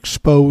just to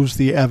expose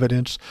the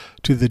evidence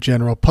to the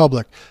general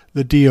public.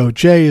 The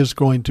DOJ is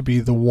going to be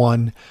the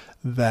one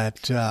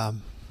that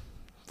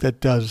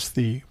does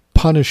the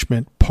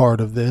punishment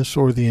part of this,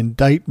 or the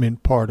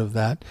indictment part of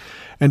that.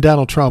 And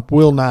Donald Trump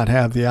will not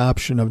have the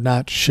option of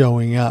not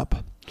showing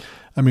up.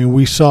 I mean,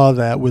 we saw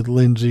that with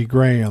Lindsey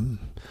Graham.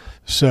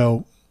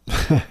 So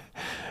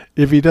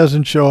if he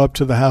doesn't show up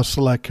to the House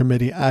Select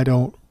Committee, I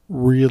don't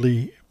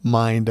really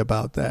mind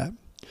about that.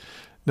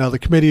 Now, the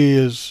committee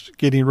is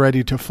getting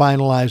ready to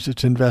finalize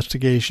its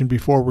investigation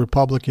before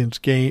Republicans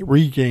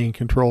regain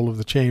control of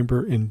the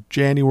chamber in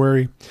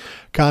January.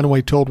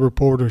 Conway told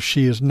reporters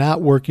she is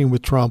not working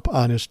with Trump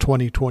on his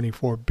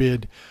 2024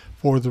 bid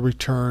for the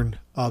return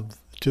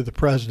to the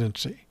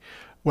presidency.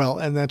 Well,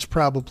 and that's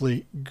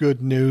probably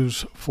good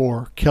news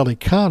for Kelly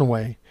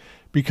Conway,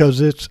 because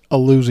it's a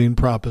losing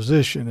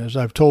proposition. As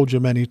I've told you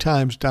many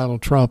times,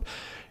 Donald Trump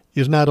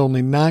is not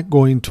only not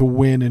going to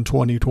win in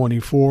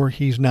 2024,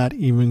 he's not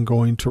even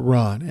going to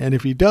run. And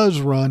if he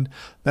does run,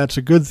 that's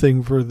a good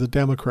thing for the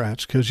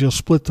Democrats, because he'll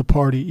split the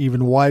party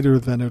even wider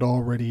than it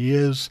already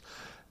is,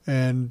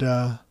 and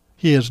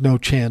he has no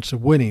chance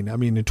of winning. I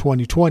mean, in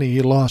 2020,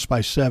 he lost by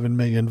 7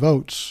 million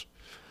votes.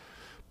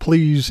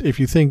 Please, if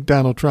you think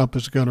Donald Trump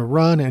is going to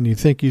run and you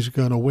think he's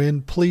going to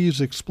win, please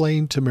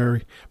explain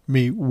to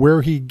me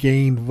where he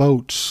gained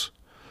votes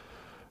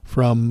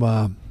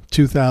from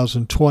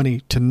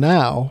 2020 to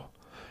now,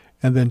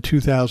 and then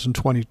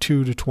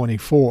 2022 to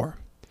 24.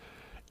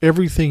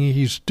 Everything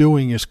he's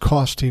doing is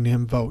costing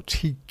him votes.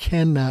 He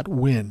cannot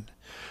win.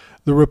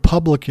 The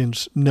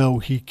Republicans know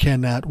he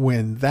cannot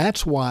win.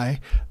 That's why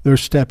they're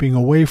stepping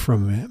away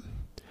from him.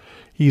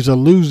 He's a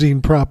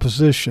losing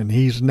proposition.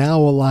 He's now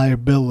a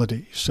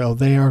liability. So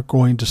they are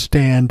going to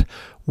stand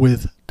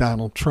with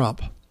Donald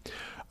Trump.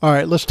 All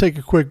right, let's take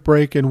a quick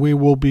break and we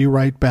will be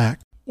right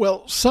back.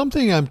 Well,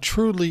 something I'm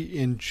truly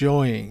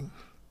enjoying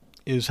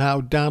is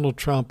how Donald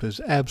Trump is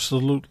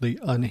absolutely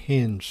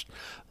unhinged,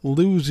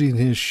 losing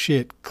his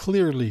shit,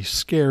 clearly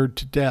scared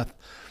to death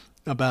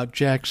about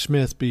Jack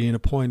Smith being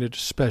appointed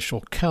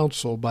special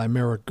counsel by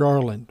Merrick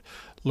Garland,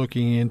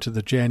 looking into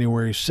the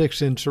January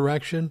 6th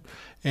insurrection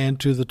and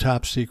to the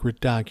top secret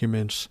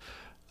documents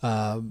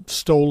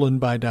stolen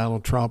by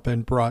Donald Trump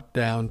and brought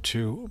down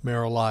to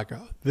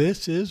Mar-a-Lago.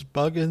 This is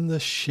bugging the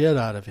shit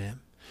out of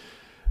him.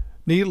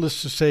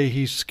 Needless to say,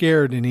 he's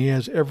scared, and he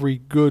has every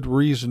good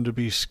reason to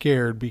be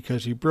scared,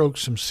 because he broke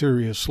some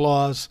serious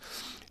laws,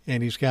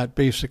 and he's got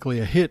basically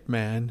a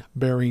hitman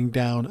bearing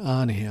down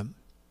on him.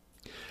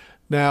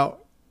 Now,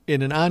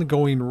 in an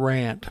ongoing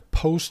rant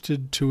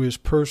posted to his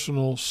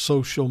personal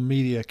social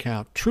media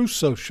account, Truth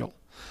Social,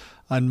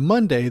 on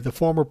Monday, the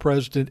former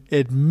president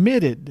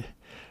admitted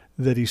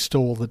that he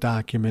stole the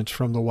documents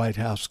from the White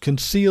House,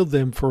 concealed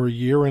them for a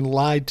year, and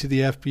lied to the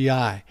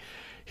FBI.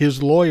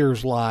 His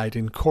lawyers lied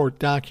in court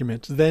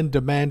documents, then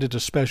demanded a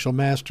special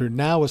master.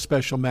 Now a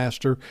special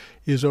master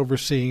is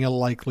overseeing a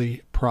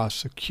likely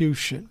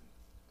prosecution.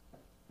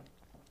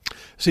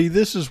 See,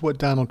 this is what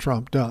Donald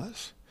Trump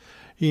does.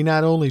 He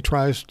not only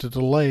tries to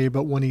delay,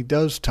 but when he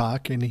does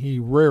talk, and he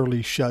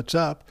rarely shuts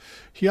up,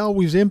 he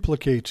always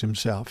implicates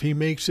himself. He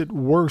makes it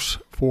worse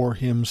for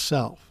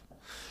himself.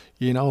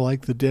 You know,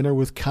 like the dinner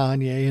with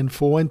Kanye and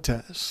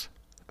Fuentes.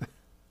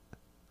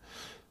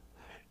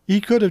 He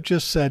could have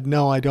just said,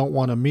 no, I don't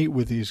want to meet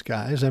with these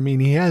guys. I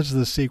mean, he has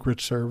the Secret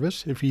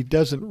Service. If he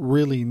doesn't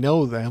really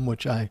know them,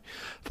 which I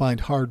find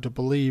hard to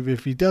believe,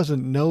 if he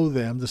doesn't know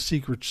them, the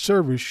Secret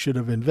Service should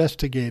have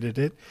investigated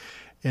it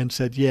and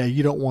said, yeah,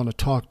 you don't want to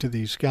talk to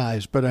these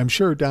guys. But I'm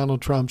sure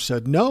Donald Trump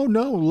said, no,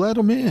 let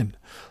them in.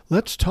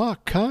 Let's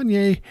talk.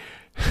 Kanye's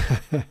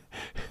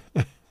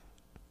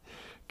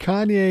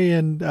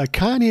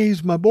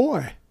my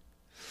boy.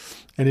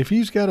 And if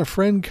he's got a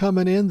friend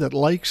coming in that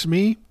likes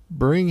me,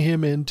 bring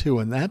him in too.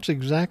 And that's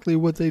exactly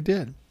what they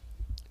did.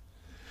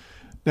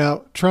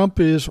 Now,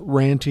 Trump is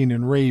ranting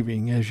and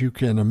raving, as you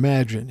can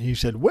imagine. He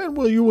said, when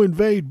will you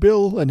invade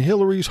Bill and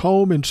Hillary's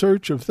home in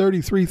search of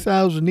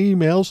 33,000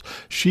 emails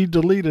she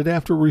deleted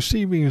after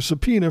receiving a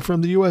subpoena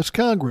from the U.S.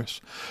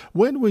 Congress?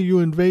 When will you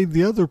invade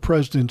the other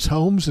presidents'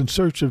 homes in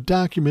search of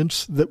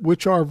documents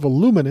which are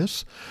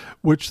voluminous,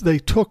 which they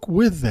took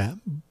with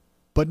them,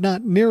 but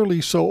not nearly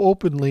so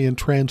openly and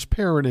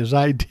transparent as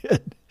I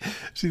did?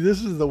 See,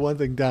 this is the one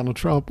thing Donald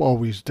Trump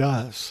always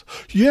does.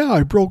 Yeah,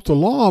 I broke the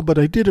law, but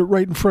I did it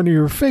right in front of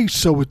your face,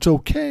 so it's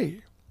okay.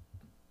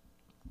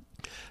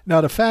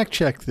 Now, to fact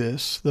check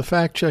this, the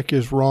fact check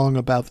is wrong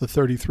about the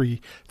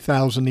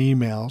 33,000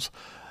 emails,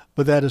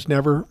 But that has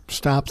never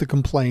stopped the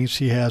complaints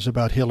he has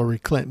about Hillary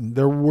Clinton.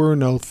 There were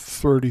no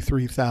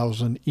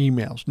 33,000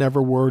 emails.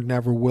 Never were,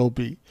 never will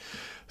be.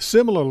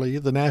 Similarly,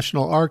 the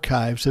National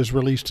Archives has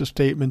released a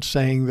statement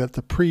saying that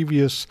the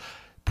previous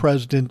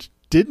president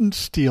didn't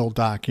steal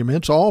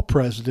documents. All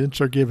presidents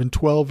are given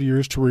 12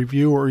 years to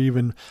review or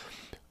even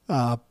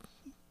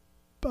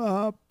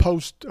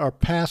post or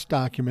pass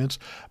documents,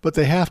 but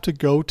they have to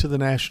go to the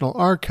National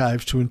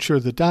Archives to ensure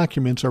the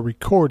documents are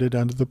recorded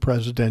under the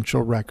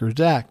Presidential Records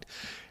Act.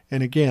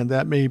 And again,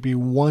 that may be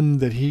one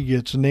that he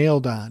gets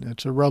nailed on.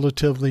 It's a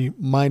relatively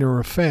minor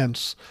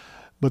offense,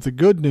 but the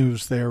good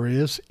news there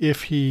is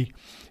if he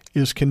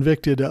is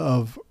convicted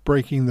of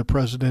breaking the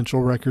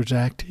Presidential Records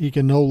Act, he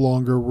can no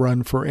longer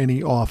run for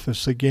any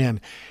office again.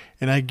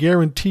 And I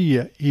guarantee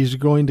you he's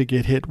going to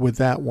get hit with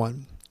that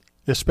one,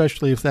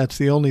 especially if that's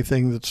the only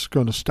thing that's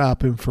going to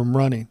stop him from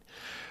running.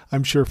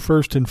 I'm sure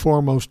first and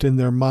foremost in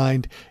their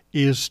mind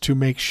is to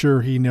make sure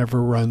he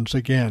never runs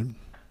again.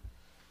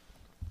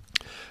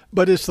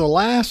 But it's the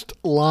last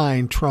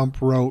line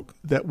Trump wrote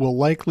that will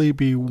likely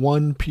be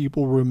one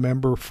people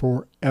remember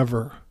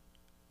forever.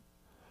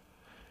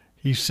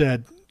 He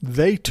said,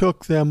 "They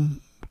took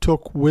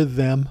with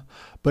them,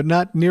 but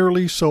not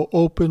nearly so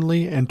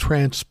openly and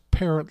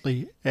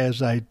transparently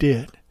as I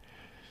did."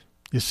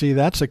 You see,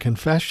 that's a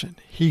confession.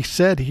 He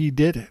said he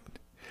did it.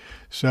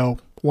 So,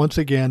 once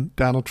again,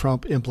 Donald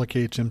Trump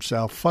implicates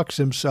himself, fucks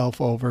himself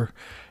over,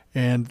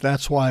 and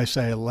that's why I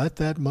say, let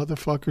that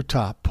motherfucker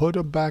top. Put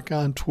him back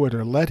on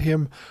Twitter. Let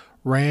him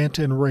rant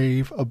and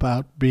rave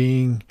about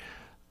being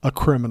a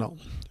criminal.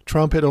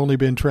 Trump had only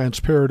been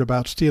transparent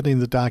about stealing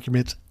the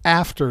documents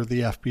after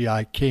the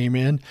FBI came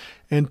in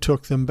and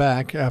took them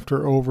back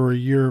after over a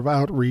year of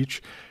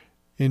outreach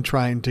in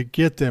trying to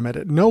get them. And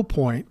at no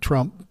point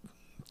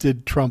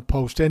did Trump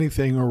post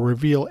anything or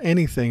reveal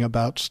anything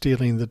about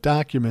stealing the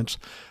documents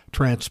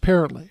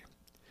transparently.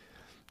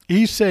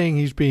 He's saying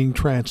he's being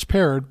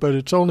transparent, but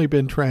it's only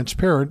been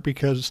transparent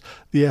because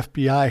the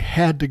FBI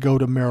had to go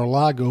to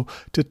Mar-a-Lago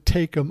to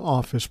take him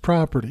off his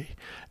property.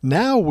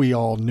 Now we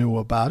all knew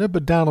about it,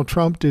 but Donald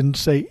Trump didn't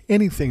say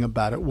anything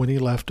about it when he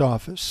left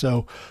office.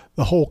 So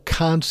the whole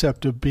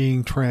concept of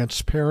being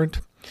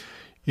transparent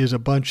is a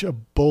bunch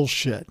of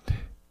bullshit.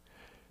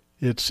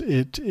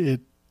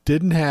 It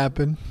didn't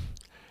happen,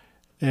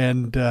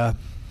 and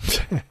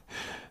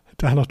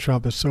Donald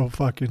Trump is so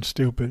fucking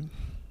stupid.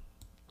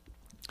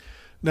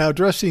 Now,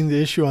 addressing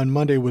the issue on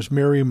Monday was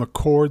Mary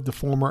McCord, the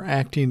former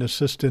acting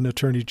assistant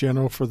attorney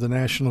general for the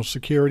national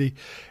security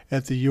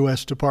at the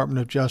U.S. Department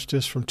of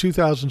Justice from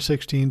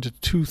 2016 to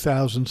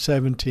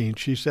 2017.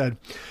 She said,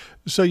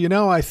 "So,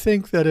 I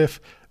think that if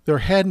there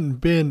hadn't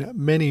been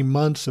many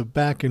months of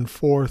back and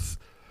forth,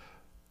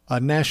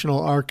 National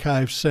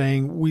Archives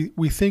saying,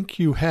 we think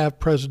you have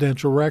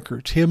presidential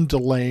records, him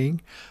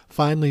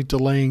finally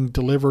delaying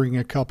delivering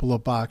a couple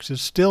of boxes,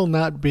 still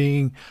not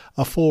being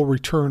a full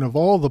return of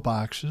all the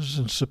boxes,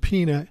 and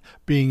subpoena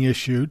being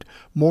issued,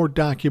 more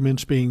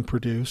documents being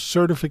produced,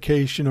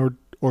 certification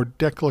or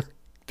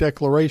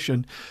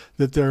declaration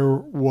that there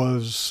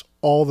was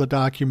all the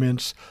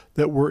documents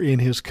that were in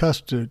his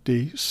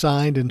custody,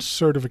 signed and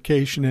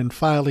certification and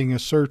filing a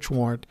search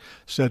warrant,"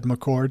 said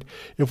McCord.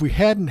 "If we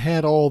hadn't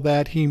had all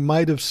that, he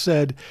might have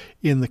said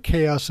in the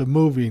chaos of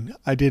moving,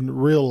 I didn't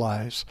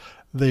realize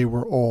they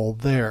were all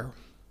there."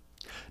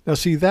 Now,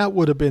 see, that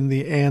would have been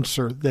the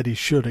answer that he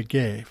should have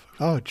gave.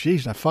 "Oh,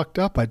 geez, I fucked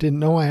up. I didn't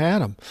know I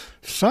had them.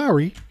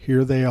 Sorry,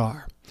 here they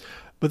are."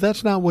 But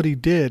that's not what he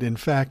did. In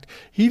fact,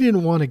 he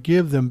didn't want to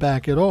give them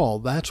back at all.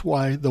 That's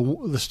why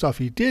the stuff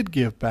he did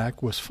give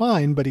back was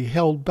fine, but he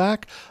held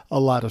back a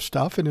lot of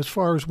stuff, and as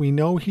far as we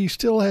know, he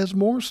still has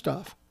more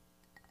stuff.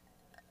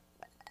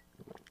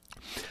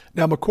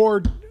 Now,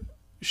 McCord,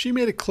 she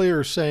made it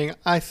clear, saying,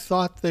 "I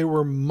thought they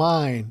were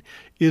mine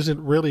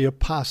isn't really a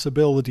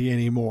possibility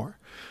anymore."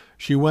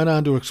 She went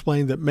on to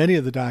explain that many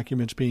of the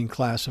documents being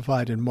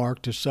classified and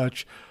marked as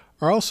such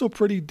are also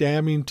pretty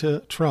damning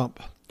to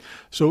Trump.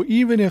 So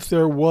even if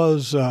there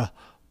was a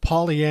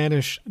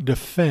Pollyannish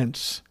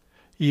defense,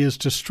 he has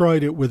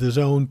destroyed it with his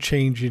own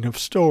changing of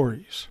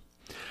stories.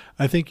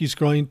 I think he's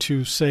going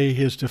to say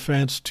his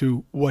defense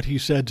to what he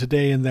said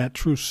today in that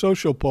Truth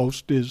Social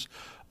post is,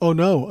 "Oh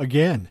no,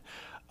 again,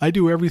 I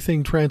do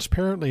everything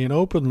transparently and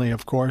openly,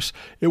 of course.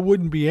 It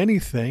wouldn't be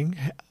anything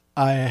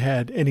I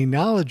had any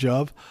knowledge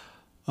of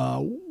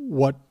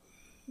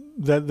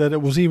that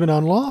it was even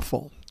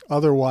unlawful.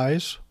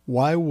 Otherwise,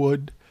 why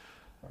would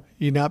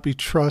he not be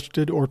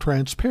trusted or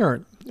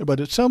transparent?" But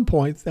at some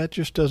point, that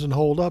just doesn't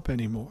hold up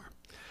anymore.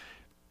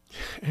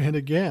 And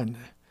again,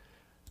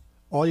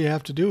 all you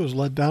have to do is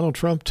let Donald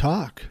Trump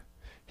talk.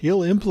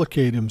 He'll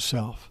implicate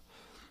himself.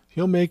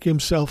 He'll make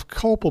himself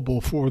culpable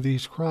for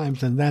these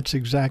crimes, and that's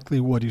exactly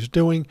what he's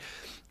doing.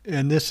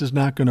 And this is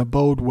not going to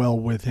bode well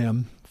with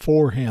him,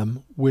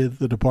 with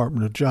the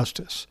Department of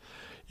Justice.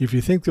 If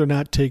you think they're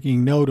not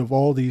taking note of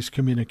all these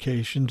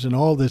communications and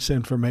all this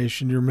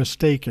information, you're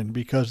mistaken,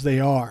 because they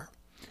are.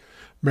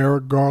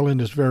 Merrick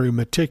Garland is very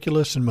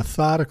meticulous and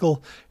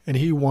methodical, and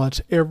he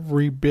wants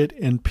every bit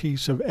and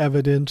piece of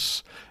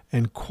evidence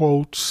and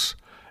quotes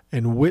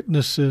and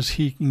witnesses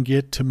he can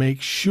get to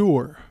make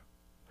sure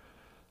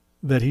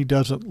that he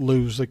doesn't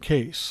lose the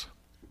case.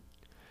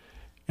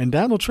 And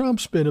Donald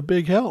Trump's been a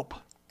big help.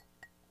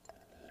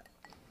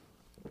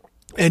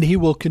 And he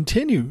will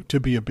continue to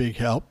be a big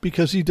help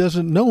because he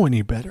doesn't know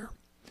any better.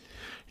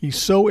 He's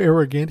so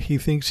arrogant, he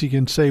thinks he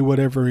can say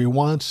whatever he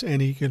wants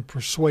and he can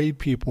persuade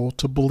people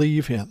to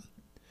believe him.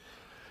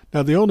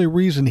 Now, the only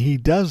reason he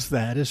does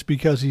that is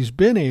because he's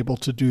been able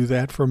to do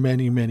that for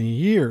many, many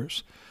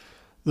years.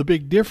 The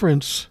big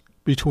difference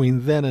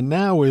between then and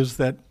now is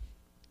that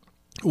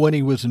when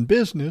he was in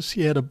business,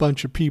 he had a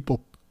bunch of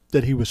people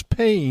that he was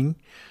paying.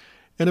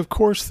 And of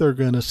course, they're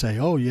going to say,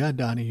 oh, yeah,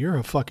 Donnie, you're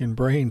a fucking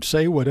brain.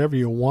 Say whatever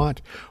you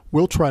want.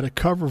 We'll try to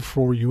cover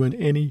for you in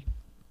any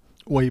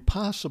way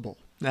possible.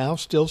 Now,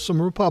 still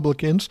some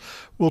Republicans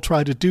will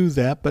try to do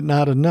that, but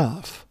not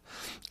enough.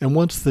 And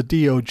once the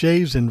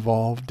DOJ's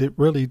involved, it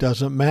really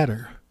doesn't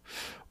matter.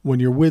 When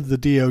you're with the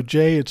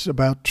DOJ, it's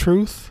about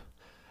truth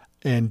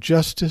and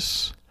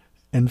justice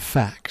and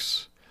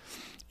facts.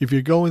 If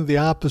you're going the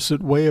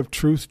opposite way of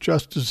truth,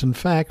 justice, and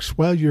facts,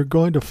 well, you're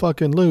going to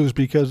fucking lose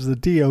because the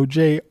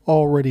DOJ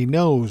already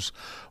knows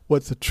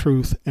what the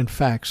truth and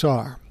facts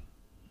are.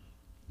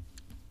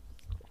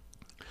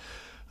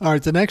 All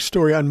right, the next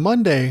story. On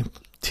Monday,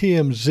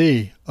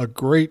 TMZ, a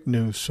great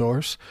news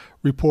source,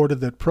 reported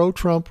that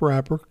pro-Trump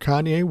rapper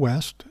Kanye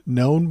West,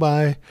 known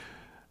by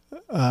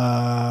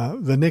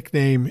the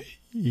nickname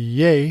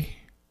Ye,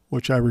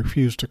 which I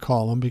refuse to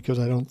call him because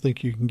I don't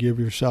think you can give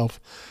yourself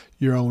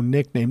your own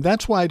nickname.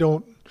 That's why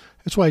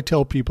I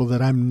tell people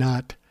that I'm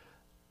not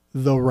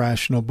the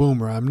Rational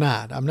Boomer. I'm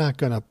not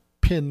going to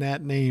pin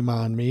that name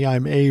on me.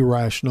 I'm a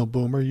Rational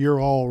Boomer.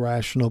 You're all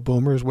Rational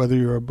Boomers, whether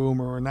you're a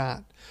boomer or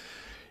not.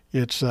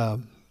 It's not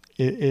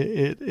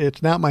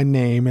my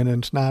name, and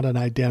it's not an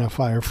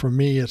identifier for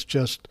me. It's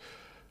just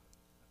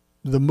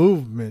the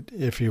movement,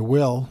 if you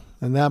will.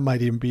 And that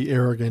might even be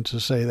arrogant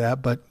to say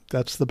that, but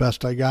that's the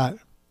best I got.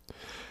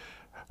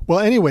 Well,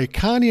 anyway,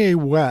 Kanye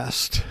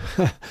West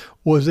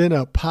was in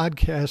a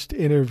podcast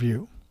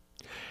interview,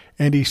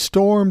 and he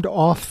stormed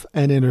off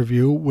an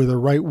interview with a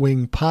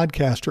right-wing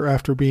podcaster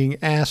after being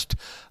asked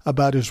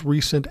about his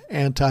recent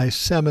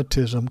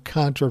anti-Semitism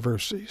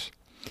controversies.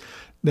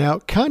 Now,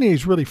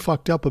 Kanye's really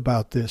fucked up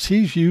about this.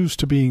 He's used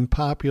to being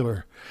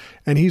popular,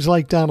 and he's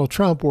like Donald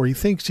Trump, where he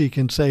thinks he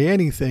can say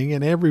anything,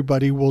 and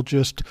everybody will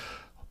just,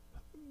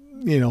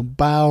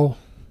 bow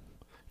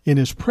in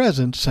his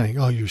presence saying,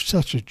 oh, you're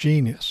such a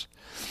genius.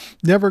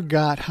 Never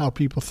got how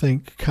people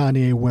think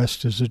Kanye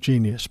West is a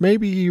genius.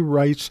 Maybe he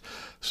writes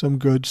some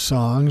good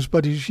songs,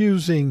 but he's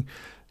using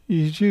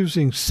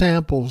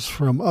samples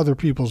from other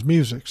people's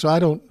music. So I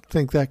don't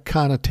think that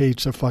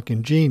connotates a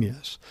fucking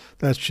genius.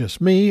 That's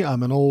just me.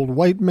 I'm an old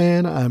white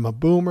man. I'm a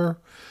boomer.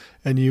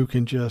 And you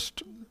can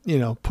just,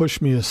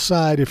 push me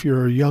aside if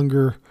you're a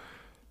younger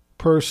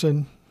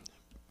person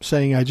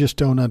saying I just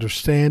don't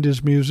understand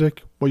his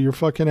music. Well, you're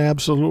fucking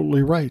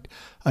absolutely right.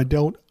 I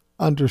don't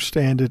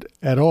understand it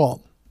at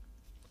all.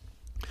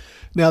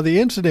 Now, the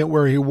incident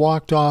where he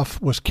walked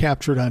off was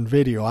captured on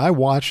video. I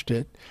watched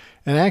it.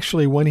 And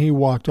actually, when he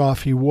walked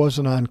off, he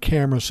wasn't on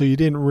camera, so you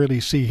didn't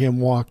really see him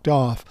walked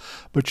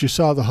off. But you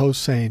saw the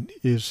host saying,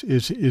 is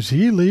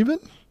he leaving?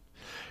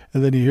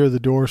 And then you hear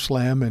the door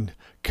slam, and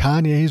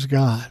Kanye's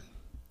gone.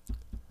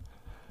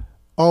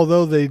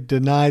 Although they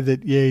deny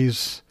that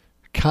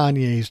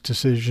Kanye's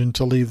decision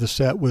to leave the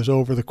set was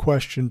over the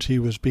questions he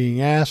was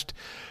being asked,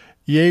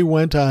 Ye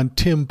went on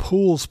Tim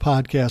Pool's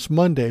podcast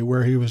Monday,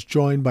 where he was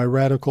joined by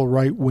radical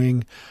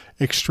right-wing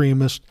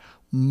extremist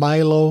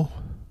Milo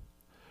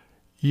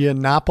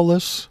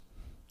Yiannopoulos.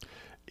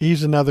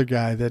 He's another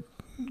guy that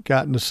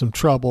got into some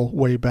trouble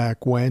way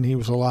back when. He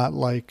was a lot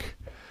like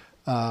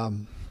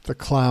the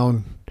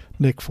clown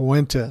Nick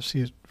Fuentes.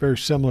 He's very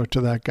similar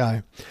to that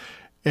guy.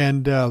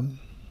 And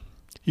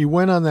he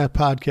went on that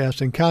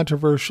podcast, and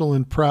controversial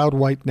and proud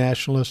white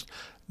nationalist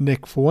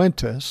Nick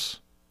Fuentes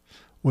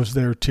was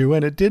there too,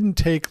 and it didn't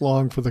take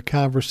long for the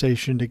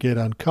conversation to get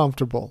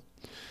uncomfortable.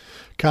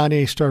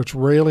 Kanye starts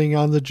railing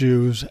on the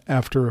Jews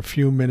after a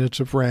few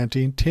minutes of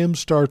ranting. Tim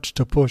starts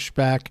to push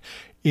back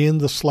in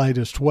the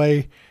slightest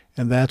way,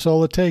 and that's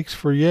all it takes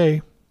for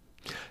Ye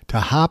to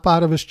hop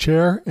out of his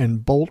chair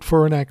and bolt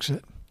for an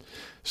exit.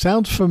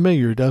 Sounds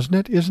familiar, doesn't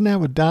it? Isn't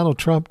that what Donald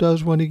Trump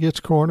does when he gets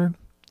cornered?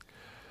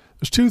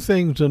 There's two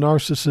things a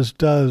narcissist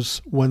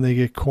does when they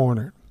get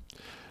cornered.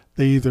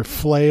 They either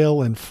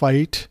flail and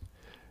fight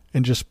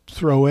and just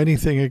throw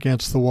anything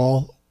against the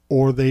wall,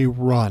 or they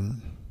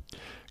run.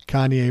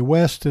 Kanye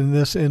West, in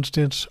this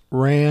instance,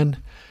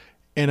 ran,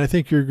 and I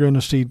think you're going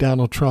to see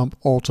Donald Trump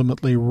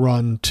ultimately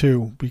run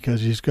too,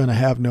 because he's going to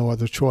have no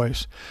other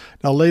choice.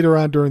 Now, later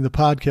on during the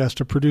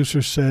podcast, a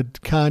producer said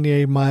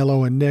Kanye,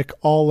 Milo, and Nick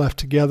all left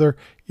together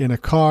in a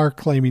car,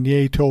 claiming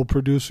Ye told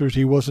producers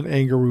he wasn't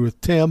angry with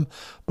Tim,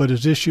 but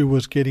his issue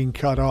was getting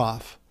cut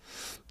off.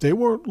 They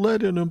weren't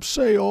letting him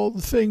say all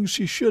the things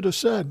he should have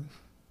said.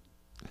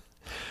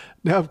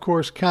 Now, of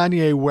course,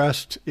 Kanye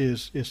West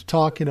is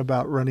talking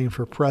about running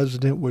for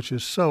president, which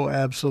is so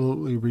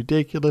absolutely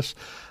ridiculous.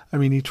 I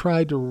mean, he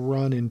tried to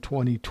run in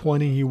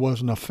 2020. He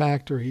wasn't a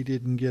factor. He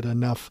didn't get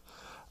enough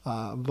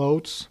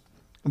votes.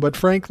 But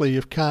frankly,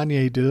 if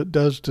Kanye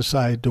does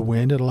decide to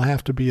win, it'll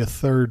have to be a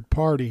third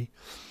party.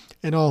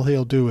 And all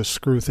he'll do is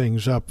screw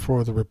things up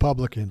for the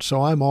Republicans.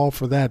 So I'm all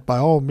for that. By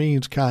all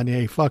means,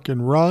 Kanye,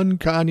 fucking run.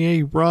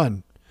 Kanye,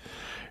 run.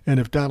 And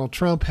if Donald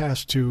Trump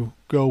has to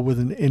go with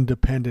an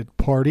independent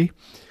party,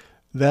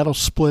 that'll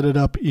split it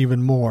up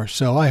even more.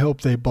 So I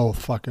hope they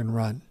both fucking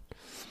run.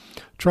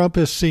 Trump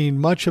has seen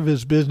much of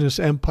his business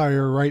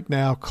empire right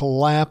now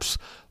collapse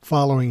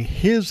following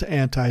his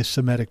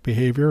anti-Semitic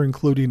behavior,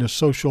 including a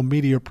social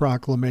media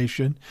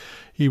proclamation.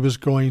 He was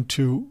going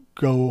to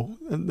go,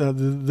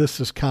 this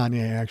is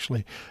Kanye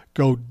actually,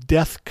 go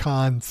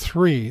DEFCON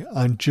 3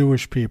 on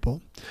Jewish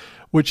people,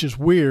 which is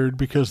weird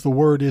because the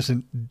word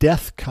isn't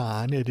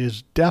DEFCON, it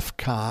is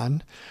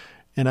DEFCON,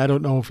 and I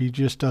don't know if he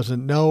just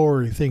doesn't know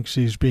or he thinks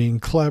he's being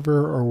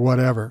clever or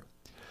whatever.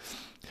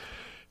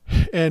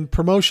 And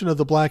promotion of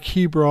the Black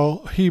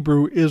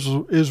Hebrew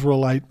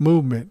Israelite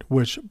movement,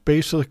 which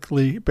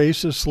basically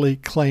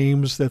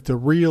claims that the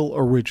real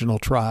original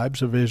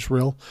tribes of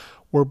Israel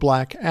were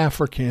black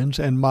Africans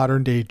and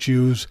modern-day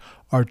Jews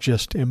are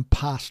just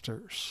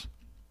imposters.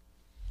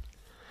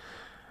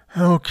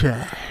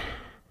 Okay.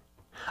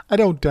 I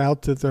don't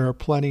doubt that there are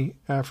plenty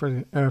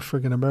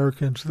African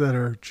Americans that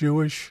are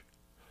Jewish,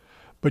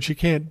 but you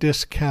can't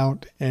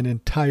discount an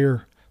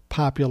entire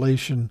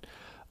population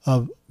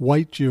of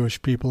white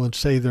Jewish people and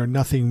say they're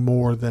nothing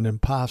more than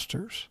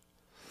imposters.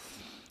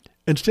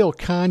 And still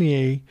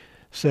Kanye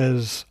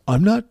says,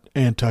 I'm not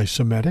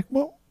anti-Semitic.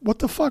 Well, what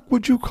the fuck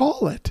would you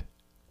call it?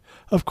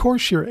 Of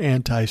course you're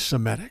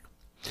anti-Semitic.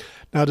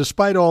 Now,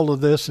 despite all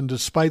of this and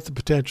despite the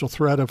potential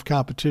threat of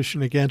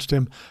competition against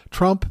him,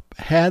 Trump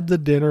had the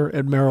dinner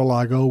at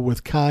Mar-a-Lago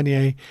with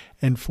Kanye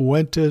and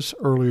Fuentes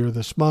earlier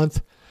this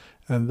month,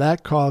 and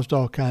that caused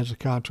all kinds of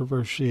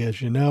controversy,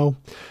 as you know.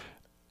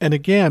 And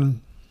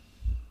again,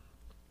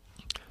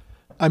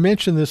 I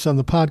mentioned this on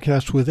the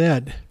podcast with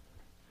Ed.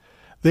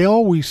 They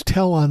always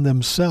tell on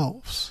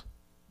themselves.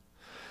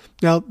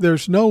 Now,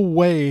 there's no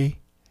way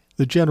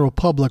the general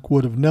public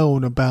would have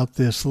known about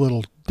this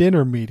little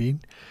dinner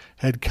meeting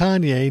had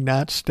Kanye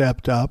not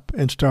stepped up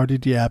and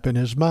started yapping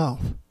his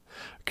mouth.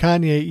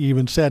 Kanye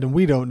even said, and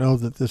we don't know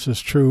that this is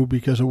true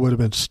because it would have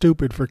been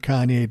stupid for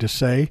Kanye to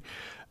say,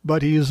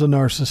 but he is a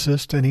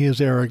narcissist and he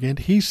is arrogant.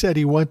 He said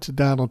he went to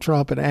Donald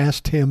Trump and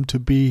asked him to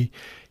be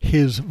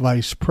his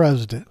vice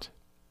president.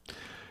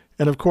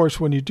 And of course,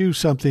 when you do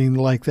something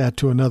like that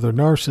to another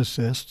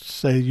narcissist,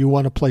 say you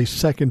want to play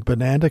second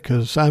banana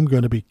because I'm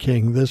going to be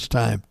king this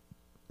time.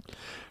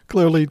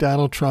 Clearly,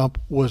 Donald Trump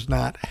was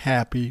not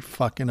happy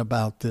fucking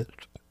about this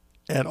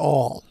at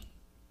all.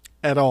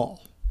 At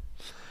all.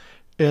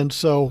 And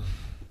so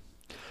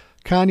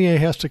Kanye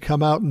has to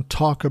come out and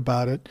talk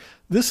about it.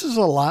 This is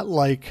a lot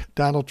like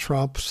Donald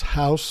Trump's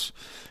house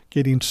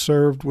getting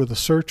served with a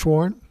search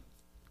warrant.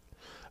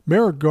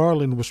 Merrick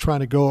Garland was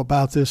trying to go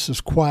about this as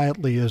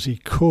quietly as he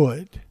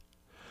could,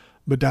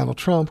 but Donald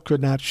Trump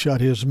could not shut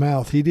his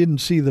mouth. He didn't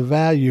see the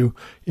value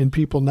in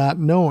people not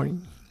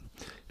knowing.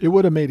 It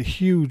would have made a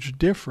huge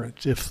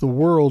difference if the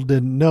world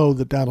didn't know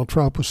that Donald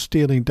Trump was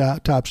stealing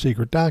top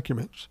secret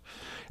documents.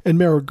 And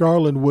Merrick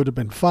Garland would have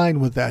been fine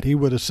with that. He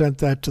would have sent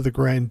that to the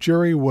grand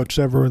jury.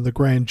 Whatever in the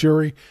grand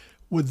jury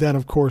would then,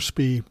 of course,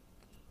 be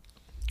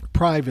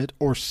private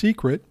or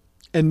secret,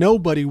 and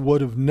nobody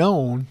would have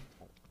known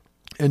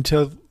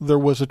until there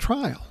was a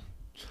trial.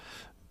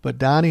 But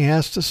Donnie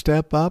has to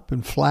step up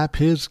and flap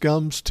his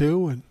gums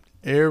too, and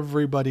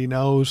everybody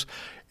knows,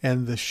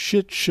 and the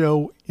shit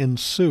show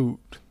ensued.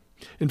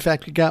 In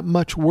fact, it got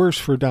much worse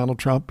for Donald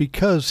Trump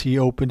because he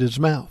opened his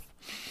mouth.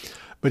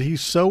 But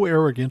he's so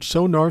arrogant,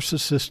 so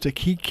narcissistic,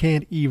 he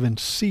can't even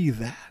see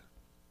that.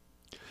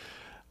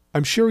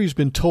 I'm sure he's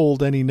been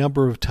told any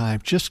number of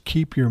times, just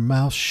keep your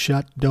mouth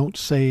shut, don't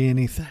say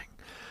anything.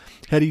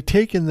 Had he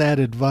taken that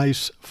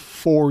advice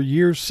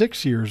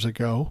 6 years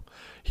ago,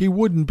 he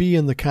wouldn't be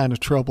in the kind of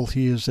trouble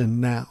he is in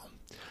now.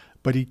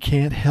 But he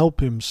can't help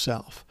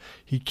himself.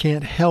 He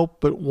can't help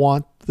but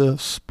want to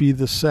be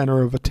the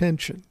center of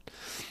attention.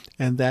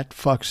 And that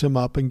fucks him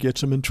up and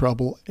gets him in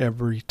trouble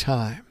every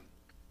time.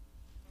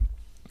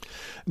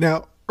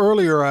 Now,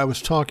 earlier I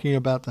was talking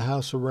about the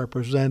House of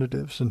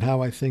Representatives and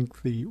how I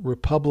think the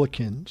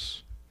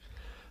Republicans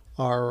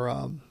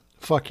are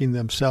fucking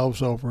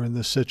themselves over in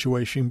this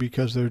situation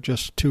because they're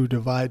just too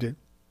divided.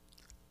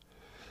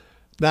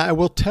 Now, I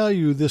will tell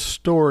you this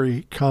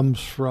story comes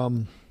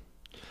from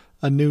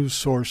a news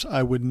source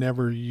I would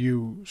never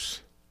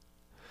use,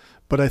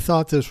 but I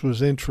thought this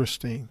was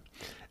interesting.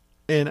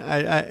 And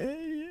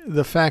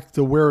the fact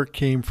that where it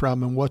came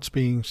from and what's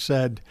being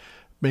said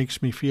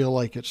makes me feel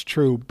like it's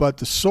true. But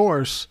the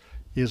source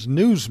is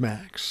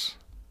Newsmax.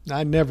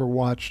 I never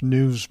watched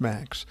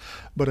Newsmax,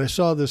 but I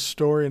saw this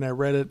story and I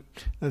read it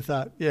and I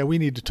thought, yeah, we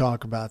need to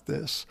talk about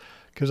this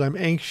because I'm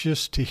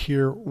anxious to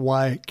hear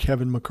why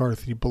Kevin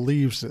McCarthy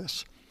believes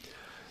this.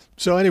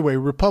 So anyway,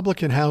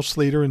 Republican House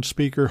Leader and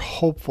Speaker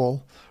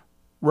hopeful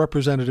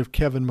Representative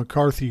Kevin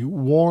McCarthy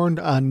warned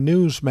on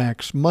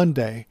Newsmax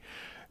Monday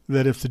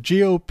that if the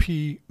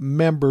GOP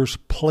members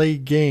play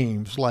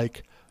games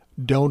like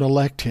don't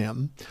elect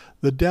him,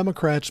 the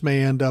Democrats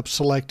may end up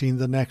selecting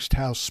the next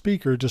House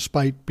Speaker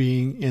despite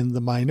being in the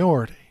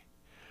minority.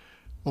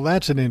 Well,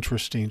 that's an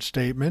interesting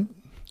statement.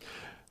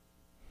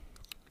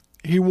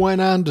 He went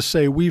on to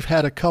say, we've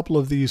had a couple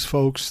of these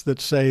folks that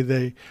say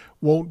they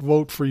won't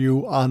vote for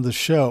you on the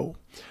show.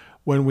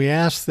 When we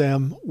ask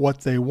them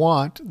what they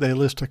want, they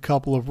list a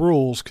couple of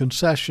rules,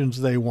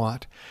 concessions they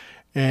want.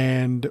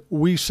 And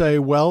we say,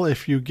 well,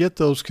 if you get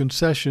those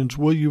concessions,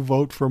 will you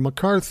vote for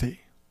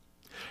McCarthy?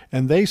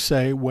 And they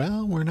say,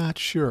 well, we're not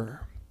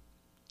sure.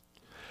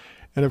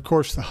 And of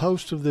course, the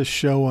host of this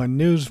show on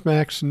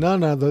Newsmax,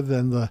 none other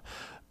than the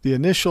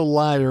initial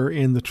liar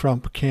in the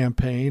Trump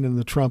campaign and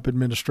the Trump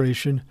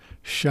administration,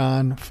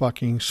 Sean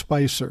fucking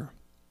Spicer.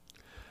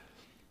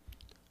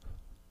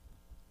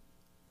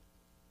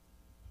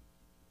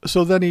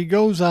 So then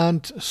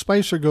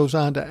Spicer goes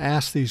on to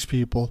ask these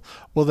people,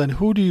 well, then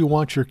who do you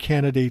want your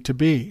candidate to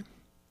be?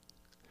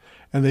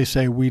 And they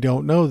say, we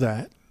don't know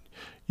that.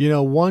 You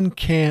know, one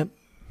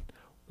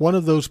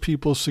of those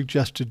people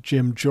suggested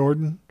Jim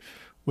Jordan,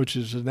 which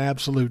is an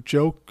absolute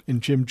joke, and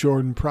Jim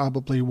Jordan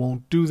probably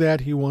won't do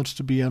that. He wants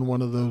to be on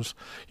one of those,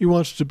 he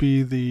wants to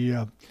be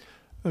the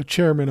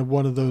chairman of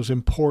one of those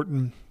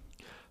important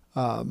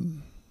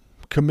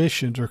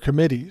commissions or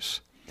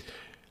committees.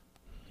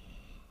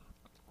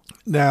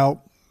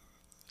 Now,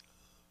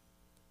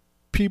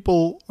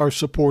 people are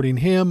supporting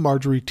him.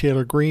 Marjorie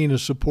Taylor Greene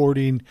is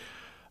supporting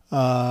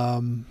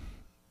you,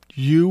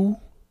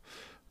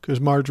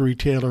 because Marjorie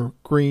Taylor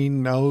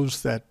Greene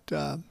knows that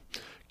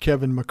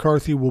Kevin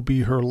McCarthy will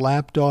be her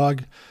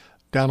lapdog.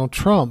 Donald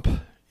Trump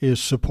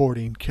is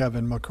supporting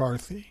Kevin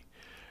McCarthy.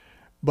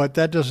 But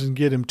that doesn't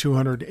get him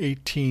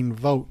 218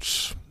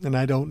 votes, and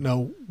I don't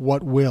know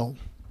what will.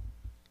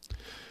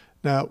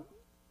 Now,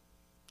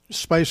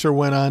 Spicer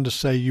went on to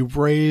say, you've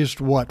raised,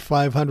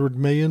 $500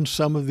 million?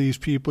 Some of these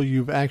people,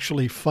 you've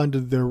actually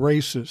funded their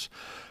races.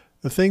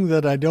 The thing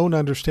that I don't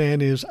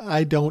understand is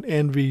I don't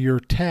envy your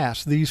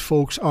task. These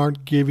folks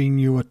aren't giving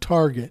you a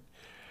target.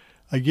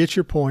 I get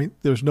your point.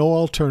 There's no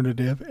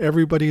alternative.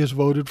 Everybody has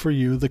voted for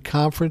you. The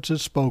conference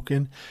has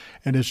spoken.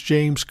 And as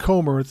James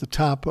Comer at the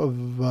top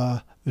of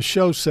the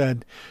show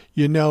said,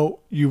 you know,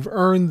 you've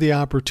earned the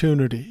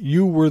opportunity.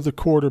 You were the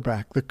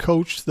quarterback, the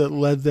coach that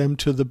led them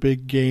to the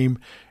big game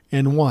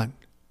and won.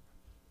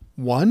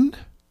 Won?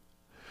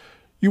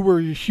 You were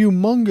a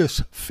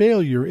humongous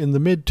failure in the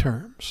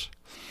midterms.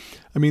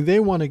 I mean, they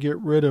want to get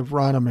rid of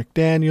Ronna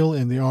McDaniel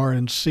in the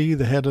RNC,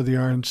 the head of the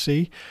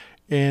RNC,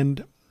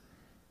 and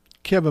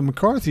Kevin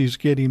McCarthy's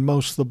getting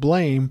most of the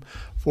blame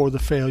for the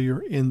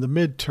failure in the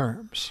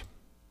midterms.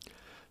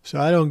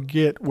 So I don't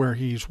get where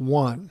he's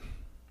won.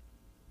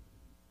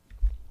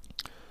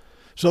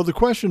 So the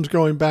question's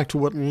going back to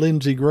what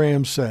Lindsey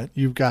Graham said.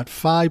 You've got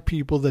 5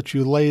 people that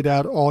you laid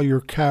out all your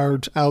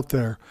cards out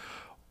there.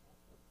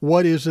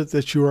 What is it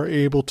that you are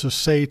able to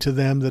say to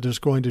them that is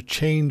going to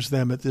change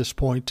them at this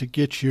point to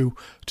get you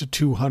to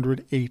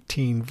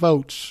 218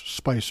 votes,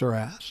 Spicer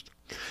asked.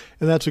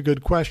 And that's a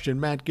good question.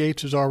 Matt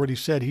Gaetz has already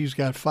said he's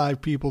got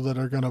 5 people that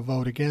are going to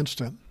vote against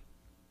him.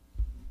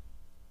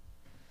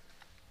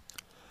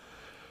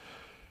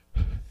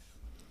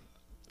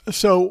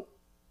 So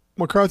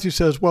McCarthy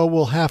says, well,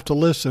 we'll have to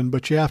listen,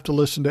 but you have to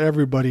listen to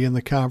everybody in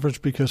the conference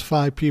because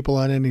 5 people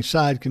on any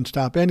side can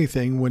stop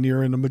anything when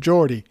you're in a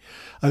majority.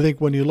 I think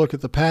when you look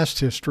at the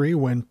past history,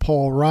 when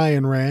Paul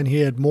Ryan ran,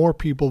 he had more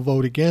people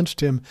vote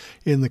against him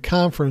in the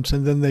conference,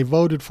 and then they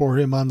voted for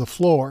him on the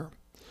floor.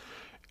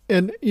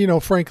 And, you know,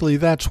 frankly,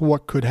 that's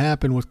what could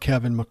happen with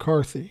Kevin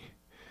McCarthy.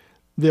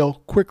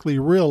 They'll quickly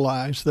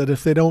realize that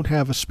if they don't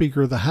have a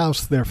Speaker of the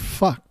House, they're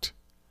fucked.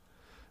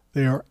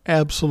 They are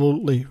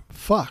absolutely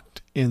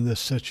fucked in this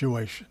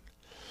situation.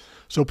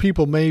 So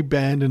people may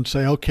bend and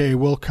say, okay,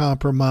 we'll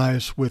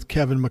compromise with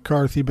Kevin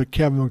McCarthy, but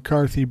Kevin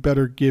McCarthy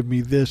better give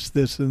me this,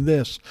 this, and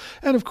this.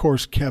 And of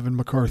course, Kevin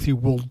McCarthy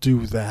will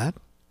do that.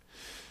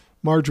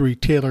 Marjorie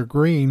Taylor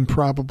Greene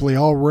probably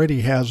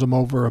already has him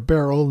over a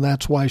barrel, and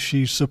that's why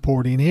she's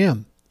supporting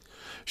him.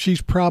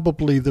 She's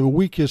probably the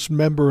weakest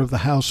member of the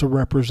House of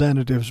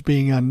Representatives,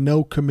 being on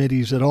no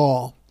committees at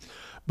all.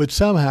 But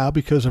somehow,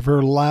 because of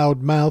her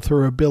loud mouth,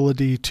 her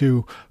ability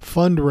to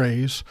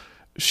fundraise,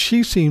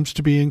 she seems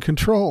to be in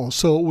control.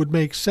 So it would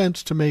make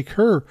sense to make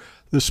her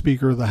the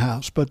Speaker of the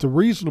House. But the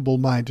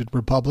reasonable-minded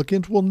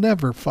Republicans will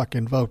never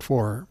fucking vote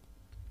for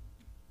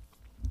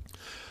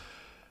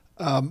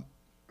her.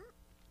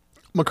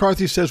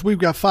 McCarthy says, we've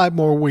got 5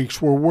 more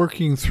weeks. We're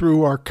working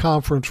through our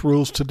conference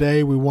rules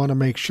today. We want to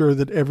make sure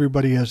that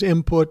everybody has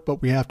input,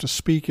 but we have to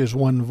speak as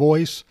one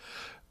voice.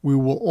 We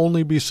will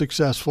only be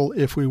successful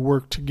if we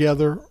work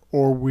together,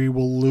 or we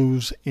will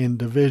lose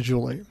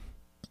individually.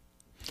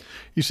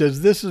 He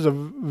says, this is a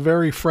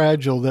very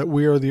fragile that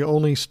we are the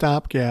only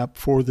stopgap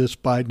for this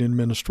Biden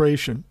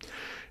administration.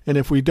 And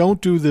if we don't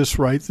do this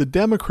right, the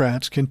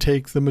Democrats can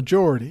take the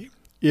majority.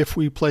 if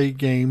we play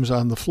games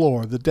on the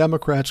floor. The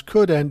Democrats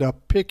could end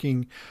up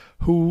picking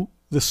who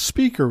the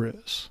speaker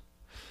is.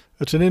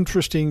 It's an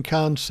interesting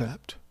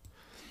concept.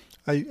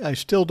 I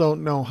still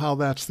don't know how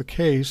that's the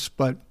case,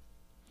 but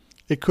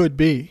it could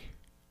be.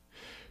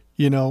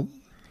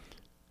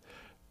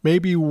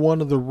 Maybe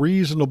one of the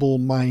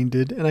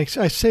reasonable-minded, and I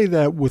say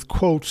that with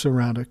quotes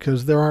around it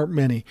because there aren't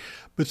many,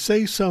 but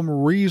say some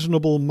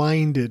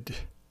reasonable-minded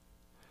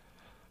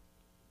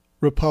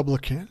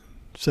Republican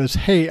says,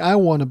 hey, I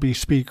want to be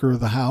Speaker of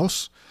the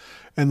House,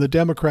 and the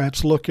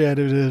Democrats look at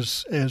it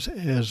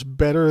as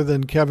better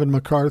than Kevin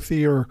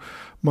McCarthy or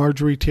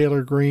Marjorie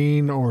Taylor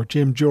Greene or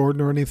Jim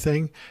Jordan or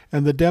anything,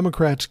 and the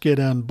Democrats get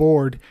on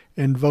board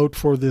and vote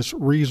for this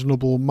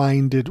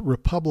reasonable-minded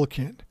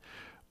Republican,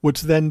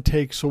 which then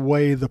takes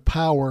away the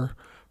power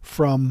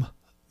from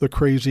the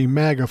crazy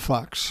MAGA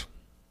fucks.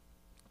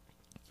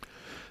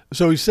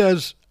 So he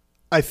says,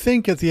 I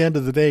think at the end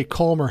of the day,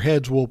 calmer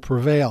heads will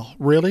prevail.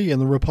 Really? In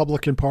the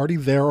Republican Party,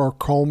 there are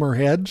calmer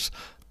heads?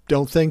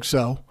 Don't think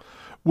so.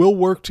 We'll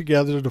work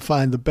together to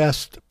find the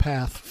best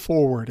path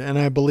forward. And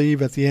I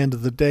believe at the end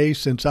of the day,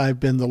 since I've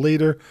been the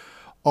leader,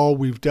 all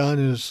we've done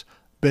is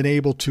been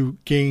able to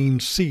gain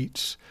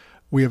seats.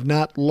 We have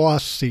not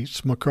lost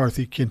seats,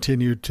 McCarthy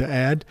continued to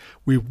add.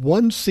 We've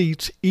won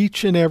seats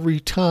each and every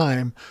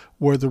time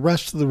where the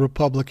rest of the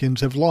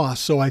Republicans have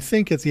lost. So I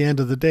think at the end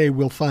of the day,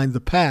 we'll find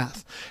the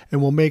path and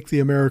we'll make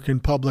the American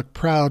public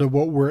proud of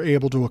what we're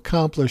able to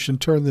accomplish and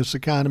turn this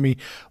economy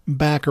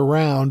back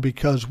around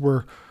because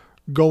we're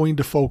going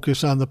to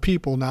focus on the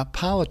people, not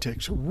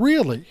politics.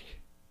 Really?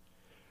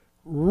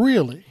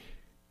 Really?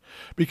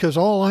 Because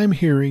all I'm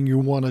hearing you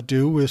want to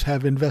do is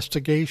have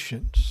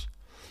investigations.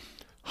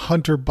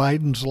 Hunter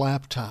Biden's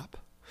laptop,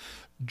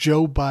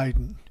 Joe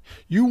Biden.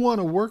 You want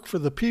to work for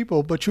the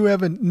people, but you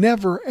haven't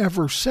never,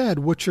 ever said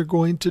what you're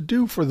going to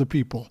do for the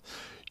people.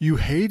 You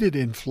hated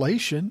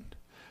inflation,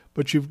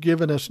 but you've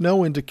given us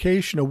no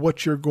indication of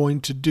what you're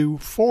going to do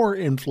for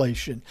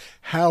inflation,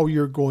 how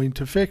you're going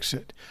to fix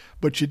it.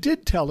 But you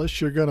did tell us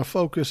you're going to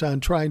focus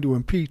on trying to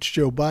impeach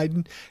Joe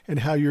Biden and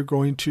how you're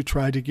going to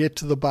try to get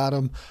to the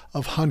bottom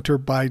of Hunter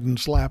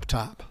Biden's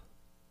laptop.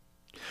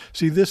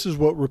 See, this is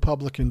what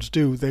Republicans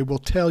do. They will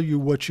tell you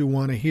what you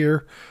want to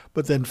hear,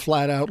 but then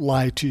flat out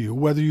lie to you,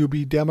 whether you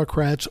be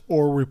Democrats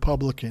or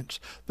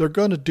Republicans. They're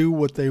going to do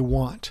what they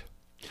want.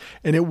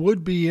 And it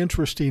would be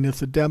interesting if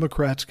the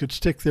Democrats could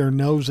stick their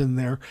nose in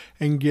there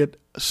and get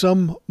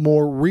some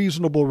more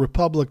reasonable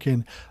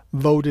Republican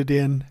voted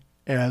in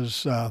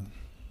as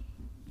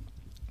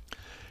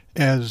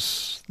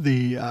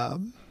the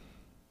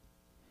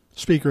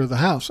Speaker of the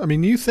House. I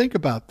mean, you think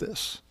about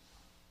this.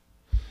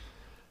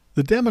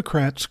 The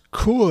Democrats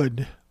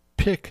could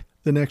pick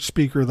the next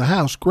Speaker of the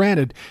House.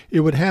 Granted,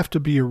 it would have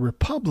to be a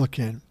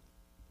Republican.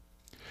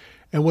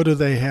 And what do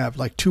they have?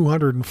 Like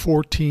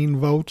 214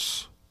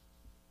 votes?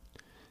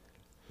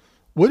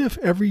 What if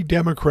every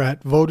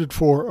Democrat voted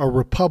for a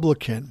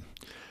Republican,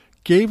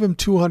 gave him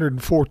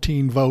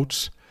 214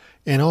 votes,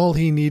 and all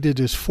he needed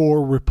is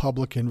 4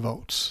 Republican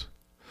votes?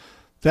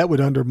 That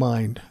would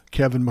undermine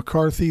Kevin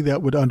McCarthy.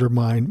 That would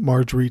undermine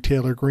Marjorie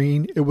Taylor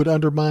Greene. It would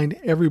undermine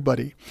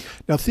everybody.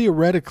 Now,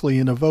 theoretically,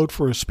 in a vote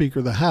for a Speaker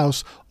of the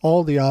House,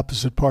 all the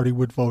opposite party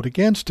would vote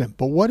against him.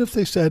 But what if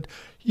they said,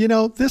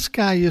 this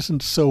guy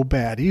isn't so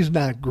bad. He's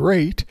not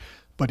great,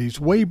 but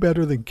he's way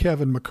better than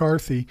Kevin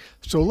McCarthy.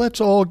 So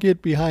let's all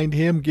get behind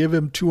him, give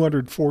him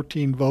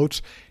 214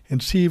 votes,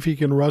 and see if he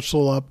can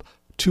rustle up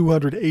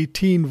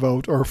 218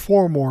 votes or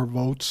 4 more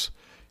votes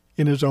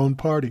in his own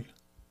party.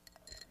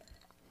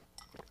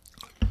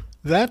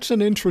 That's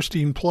an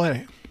interesting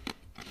play.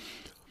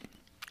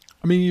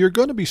 I mean, you're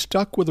going to be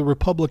stuck with a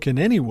Republican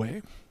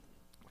anyway.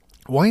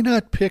 Why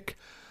not pick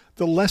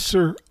the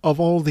lesser of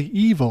all the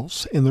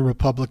evils in the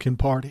Republican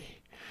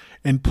Party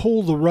and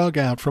pull the rug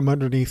out from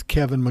underneath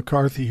Kevin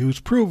McCarthy,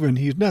 who's proven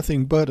he's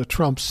nothing but a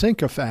Trump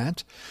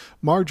sycophant?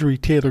 Marjorie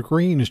Taylor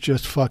Greene is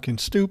just fucking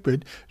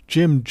stupid.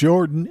 Jim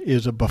Jordan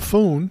is a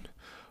buffoon.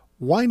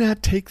 Why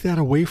not take that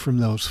away from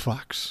those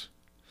fucks?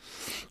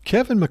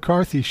 Kevin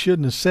McCarthy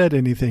shouldn't have said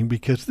anything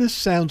because this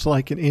sounds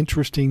like an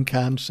interesting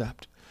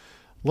concept.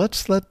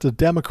 Let's let the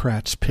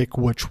Democrats pick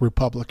which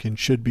Republican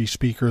should be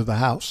Speaker of the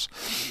House.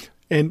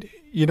 And,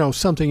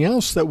 something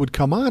else that would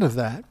come out of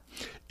that,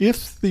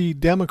 if the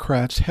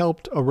Democrats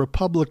helped a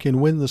Republican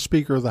win the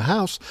Speaker of the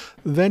House,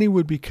 then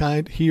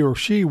he or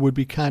she would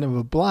be kind of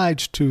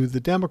obliged to the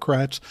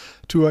Democrats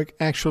to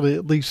actually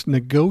at least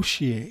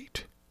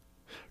negotiate,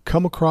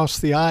 come across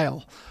the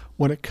aisle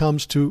when it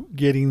comes to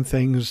getting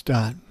things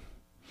done.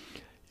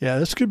 Yeah,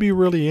 this could be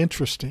really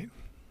interesting.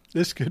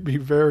 This could be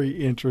very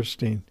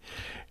interesting.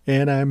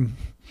 And I'm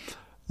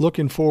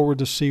looking forward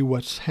to see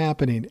what's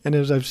happening. And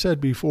as I've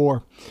said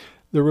before,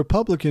 the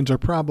Republicans are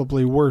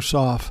probably worse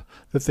off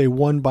that they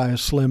won by a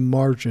slim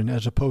margin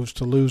as opposed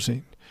to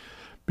losing.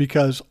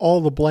 because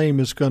all the blame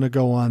is going to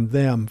go on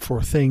them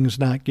for things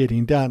not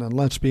getting done. And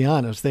let's be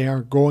honest, they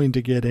aren't going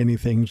to get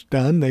anything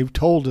done. They've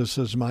told us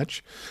as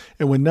much.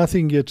 And when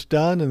nothing gets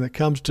done and it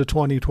comes to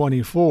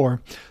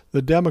 2024,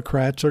 the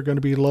Democrats are going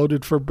to be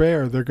loaded for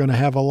bear. They're going to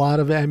have a lot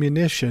of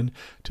ammunition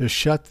to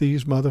shut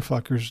these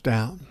motherfuckers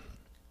down.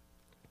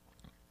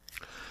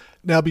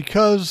 Now,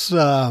 because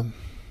the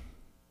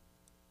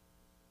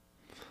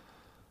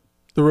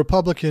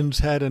Republicans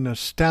had an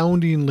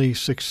astoundingly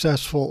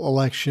successful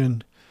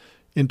election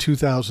in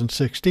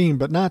 2016,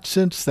 but not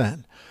since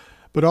then.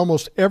 But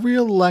almost every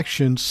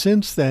election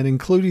since then,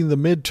 including the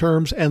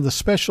midterms and the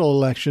special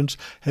elections,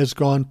 has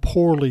gone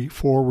poorly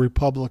for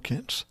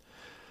Republicans.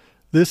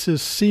 This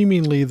is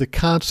seemingly the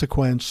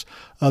consequence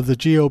of the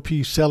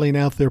GOP selling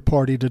out their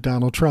party to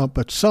Donald Trump,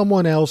 but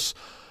someone else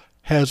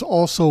has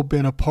also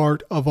been a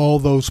part of all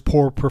those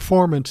poor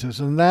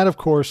performances, and that, of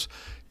course,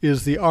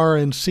 is the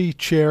RNC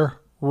chair,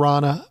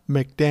 Ronna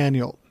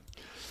McDaniel.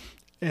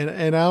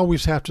 And I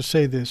always have to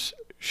say this.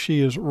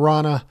 She is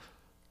Ronna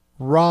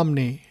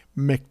Romney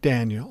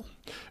McDaniel.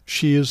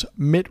 She is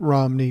Mitt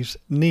Romney's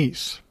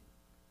niece.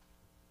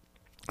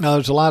 Now,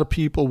 there's a lot of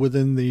people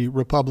within the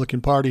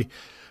Republican Party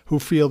who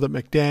feel that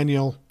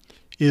McDaniel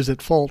is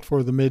at fault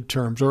for the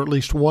midterms, or at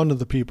least one of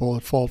the people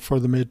at fault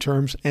for the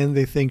midterms, and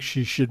they think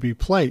she should be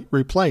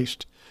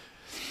replaced.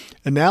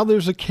 And now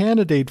there's a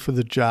candidate for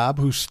the job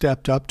who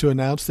stepped up to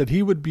announce that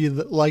he would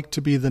like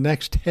to be the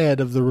next head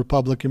of the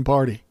Republican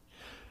Party.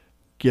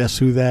 Guess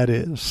who that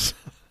is?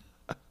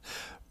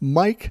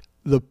 Mike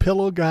the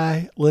Pillow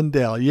Guy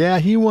Lindell. Yeah,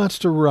 he wants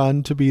to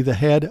run to be the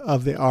head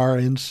of the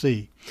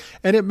RNC.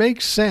 And it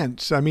makes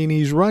sense. I mean,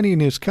 he's running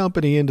his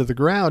company into the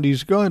ground.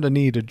 He's going to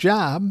need a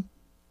job.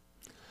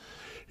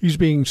 He's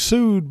being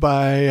sued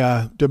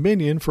by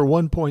Dominion for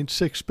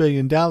 $1.6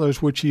 billion,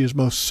 which he is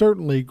most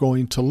certainly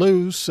going to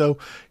lose. So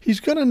he's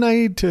going to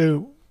need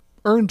to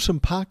earn some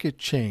pocket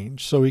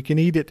change so he can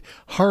eat at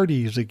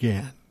Hardee's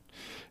again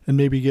and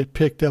maybe get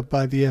picked up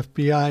by the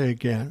FBI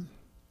again.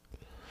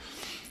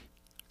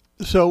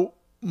 So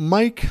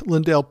Mike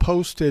Lindell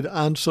posted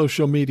on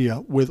social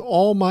media, "With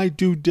all my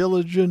due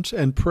diligence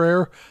and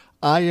prayer,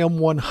 I am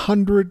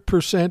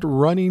 100%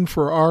 running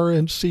for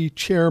RNC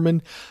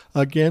chairman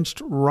against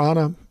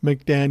Ronna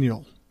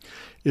McDaniel.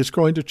 It's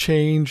going to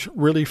change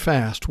really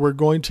fast. We're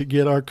going to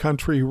get our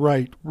country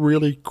right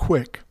really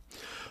quick."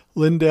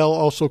 Lindell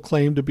also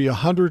claimed to be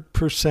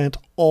 100%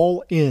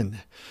 all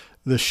in.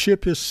 "The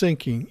ship is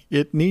sinking.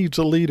 It needs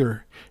a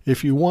leader.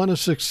 If you want to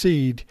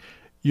succeed,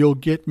 you'll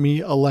get me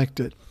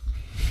elected."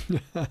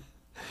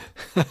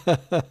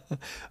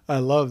 I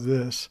love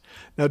this.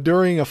 Now,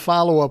 during a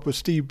follow-up with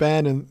Steve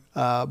Bannon,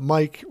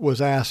 Mike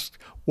was asked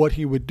what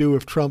he would do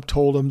if Trump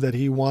told him that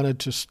he wanted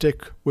to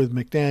stick with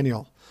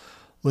McDaniel.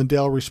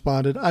 Lindell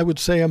responded, "I would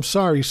say, I'm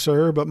sorry,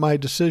 sir, but my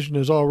decision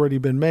has already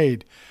been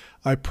made.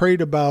 I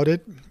prayed about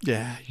it."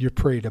 Yeah, you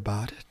prayed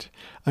about it.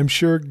 "I'm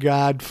sure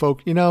God,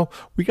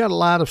 we got a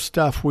lot of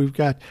stuff. We've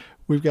got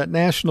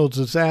national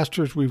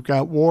disasters, we've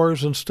got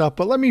wars and stuff,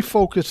 but let me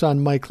focus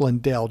on Mike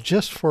Lindell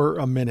just for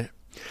a minute.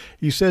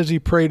 He says he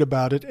prayed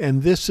about it,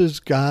 and this is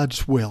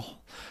God's will.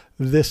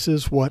 This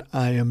is what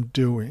I am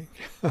doing."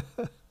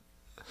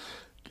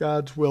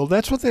 God's will.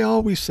 That's what they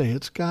always say.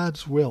 It's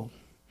God's will.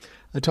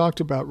 I talked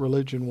about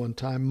religion one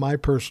time. My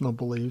personal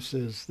beliefs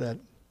is that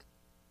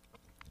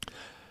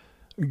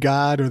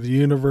God or the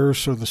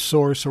universe or the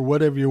source or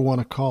whatever you want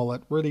to call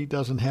it really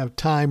doesn't have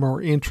time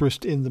or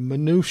interest in the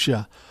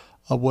minutia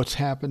of what's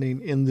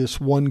happening in this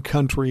one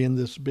country, in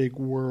this big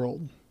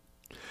world.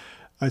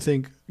 I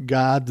think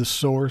God, the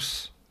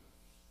source,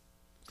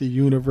 the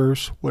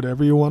universe,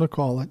 whatever you want to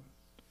call it,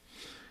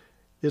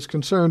 is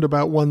concerned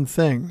about one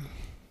thing: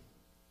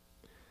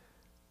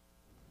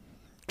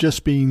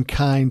 just being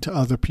kind to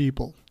other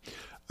people.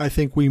 I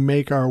think we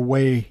make our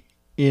way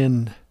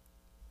in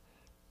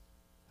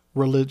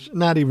religion,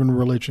 not even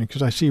religion,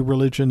 because I see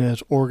religion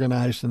as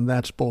organized, and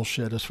that's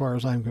bullshit as far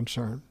as I'm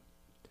concerned.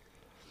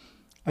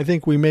 I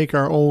think we make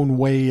our own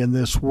way in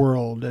this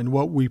world, and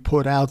what we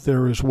put out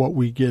there is what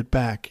we get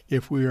back.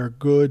 If we are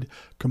good,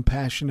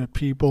 compassionate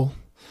people,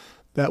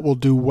 that will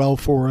do well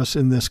for us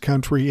in this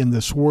country, in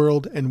this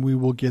world, and we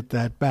will get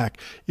that back.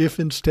 If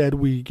instead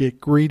we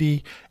get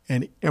greedy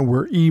and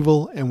we're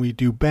evil and we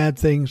do bad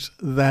things,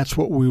 that's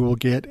what we will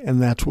get,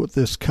 and that's what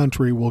this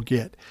country will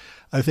get.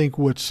 I think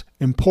what's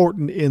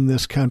important in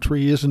this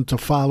country isn't to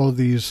follow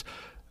these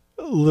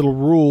little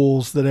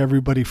rules that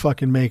everybody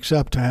fucking makes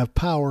up to have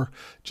power.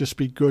 Just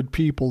be good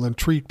people and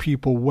treat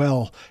people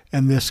well,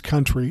 and this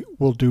country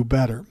will do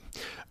better.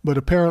 But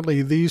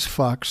apparently these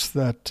fucks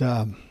that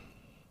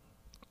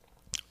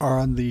are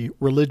on the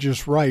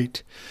religious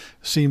right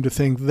seem to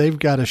think they've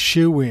got a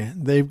shoe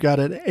in. They've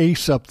got an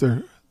ace up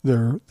their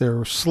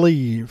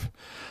sleeve,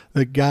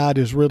 that God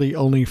is really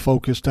only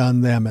focused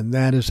on them, and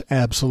that is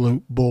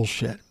absolute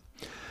bullshit.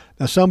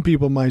 Now, some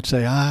people might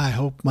say, I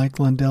hope Mike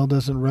Lindell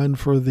doesn't run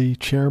for the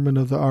chairman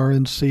of the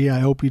RNC. I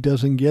hope he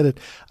doesn't get it.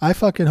 I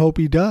fucking hope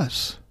he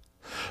does,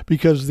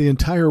 because the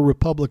entire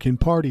Republican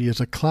Party is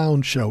a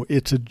clown show.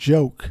 It's a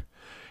joke.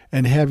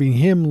 And having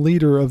him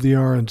leader of the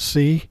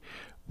RNC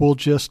will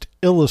just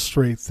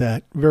illustrate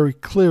that very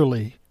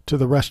clearly to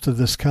the rest of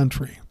this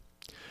country.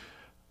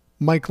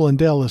 Mike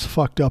Lindell has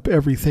fucked up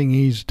everything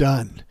he's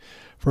done.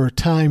 For a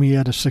time, he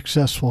had a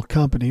successful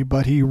company,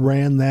 but he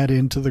ran that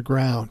into the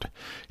ground.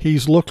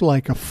 He's looked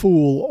like a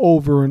fool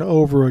over and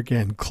over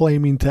again,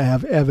 claiming to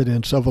have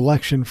evidence of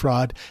election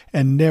fraud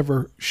and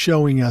never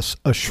showing us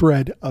a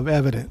shred of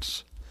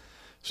evidence.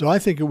 So I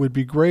think it would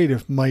be great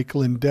if Mike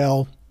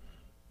Lindell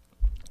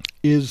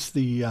is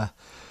the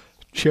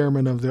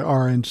chairman of the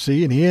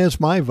RNC, and he has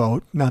my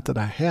vote. Not that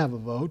I have a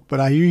vote,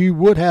 but he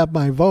would have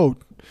my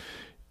vote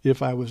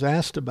if I was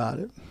asked about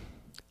it.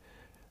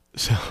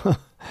 So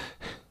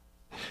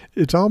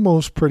it's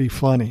almost pretty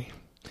funny.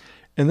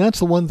 And that's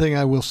the one thing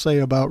I will say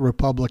about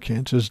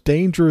Republicans. As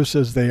dangerous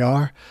as they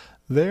are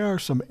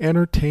some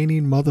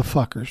entertaining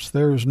motherfuckers.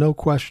 There is no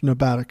question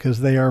about it,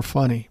 because they are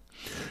funny.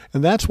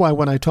 And that's why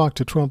when I talk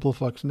to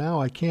Trumplefucks now,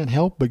 I can't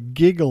help but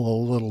giggle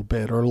a little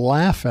bit or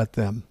laugh at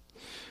them,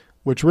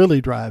 which really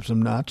drives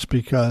them nuts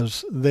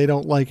because they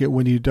don't like it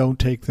when you don't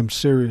take them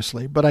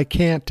seriously. But I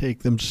can't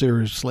take them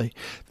seriously.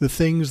 The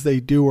things they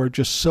do are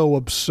just so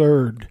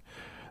absurd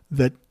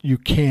that you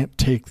can't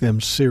take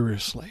them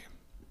seriously.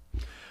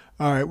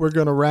 All right, we're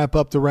going to wrap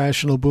up the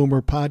Rational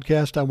Boomer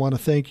podcast. I want to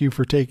thank you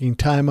for taking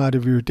time out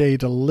of your day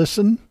to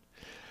listen.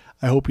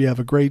 I hope you have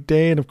a great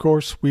day, and of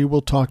course, we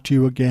will talk to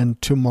you again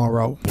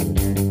tomorrow.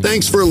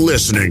 Thanks for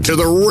listening to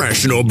the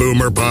Rational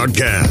Boomer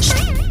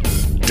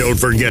podcast. Don't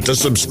forget to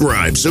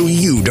subscribe so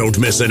you don't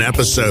miss an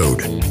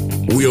episode.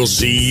 We'll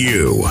see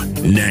you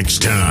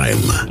next time.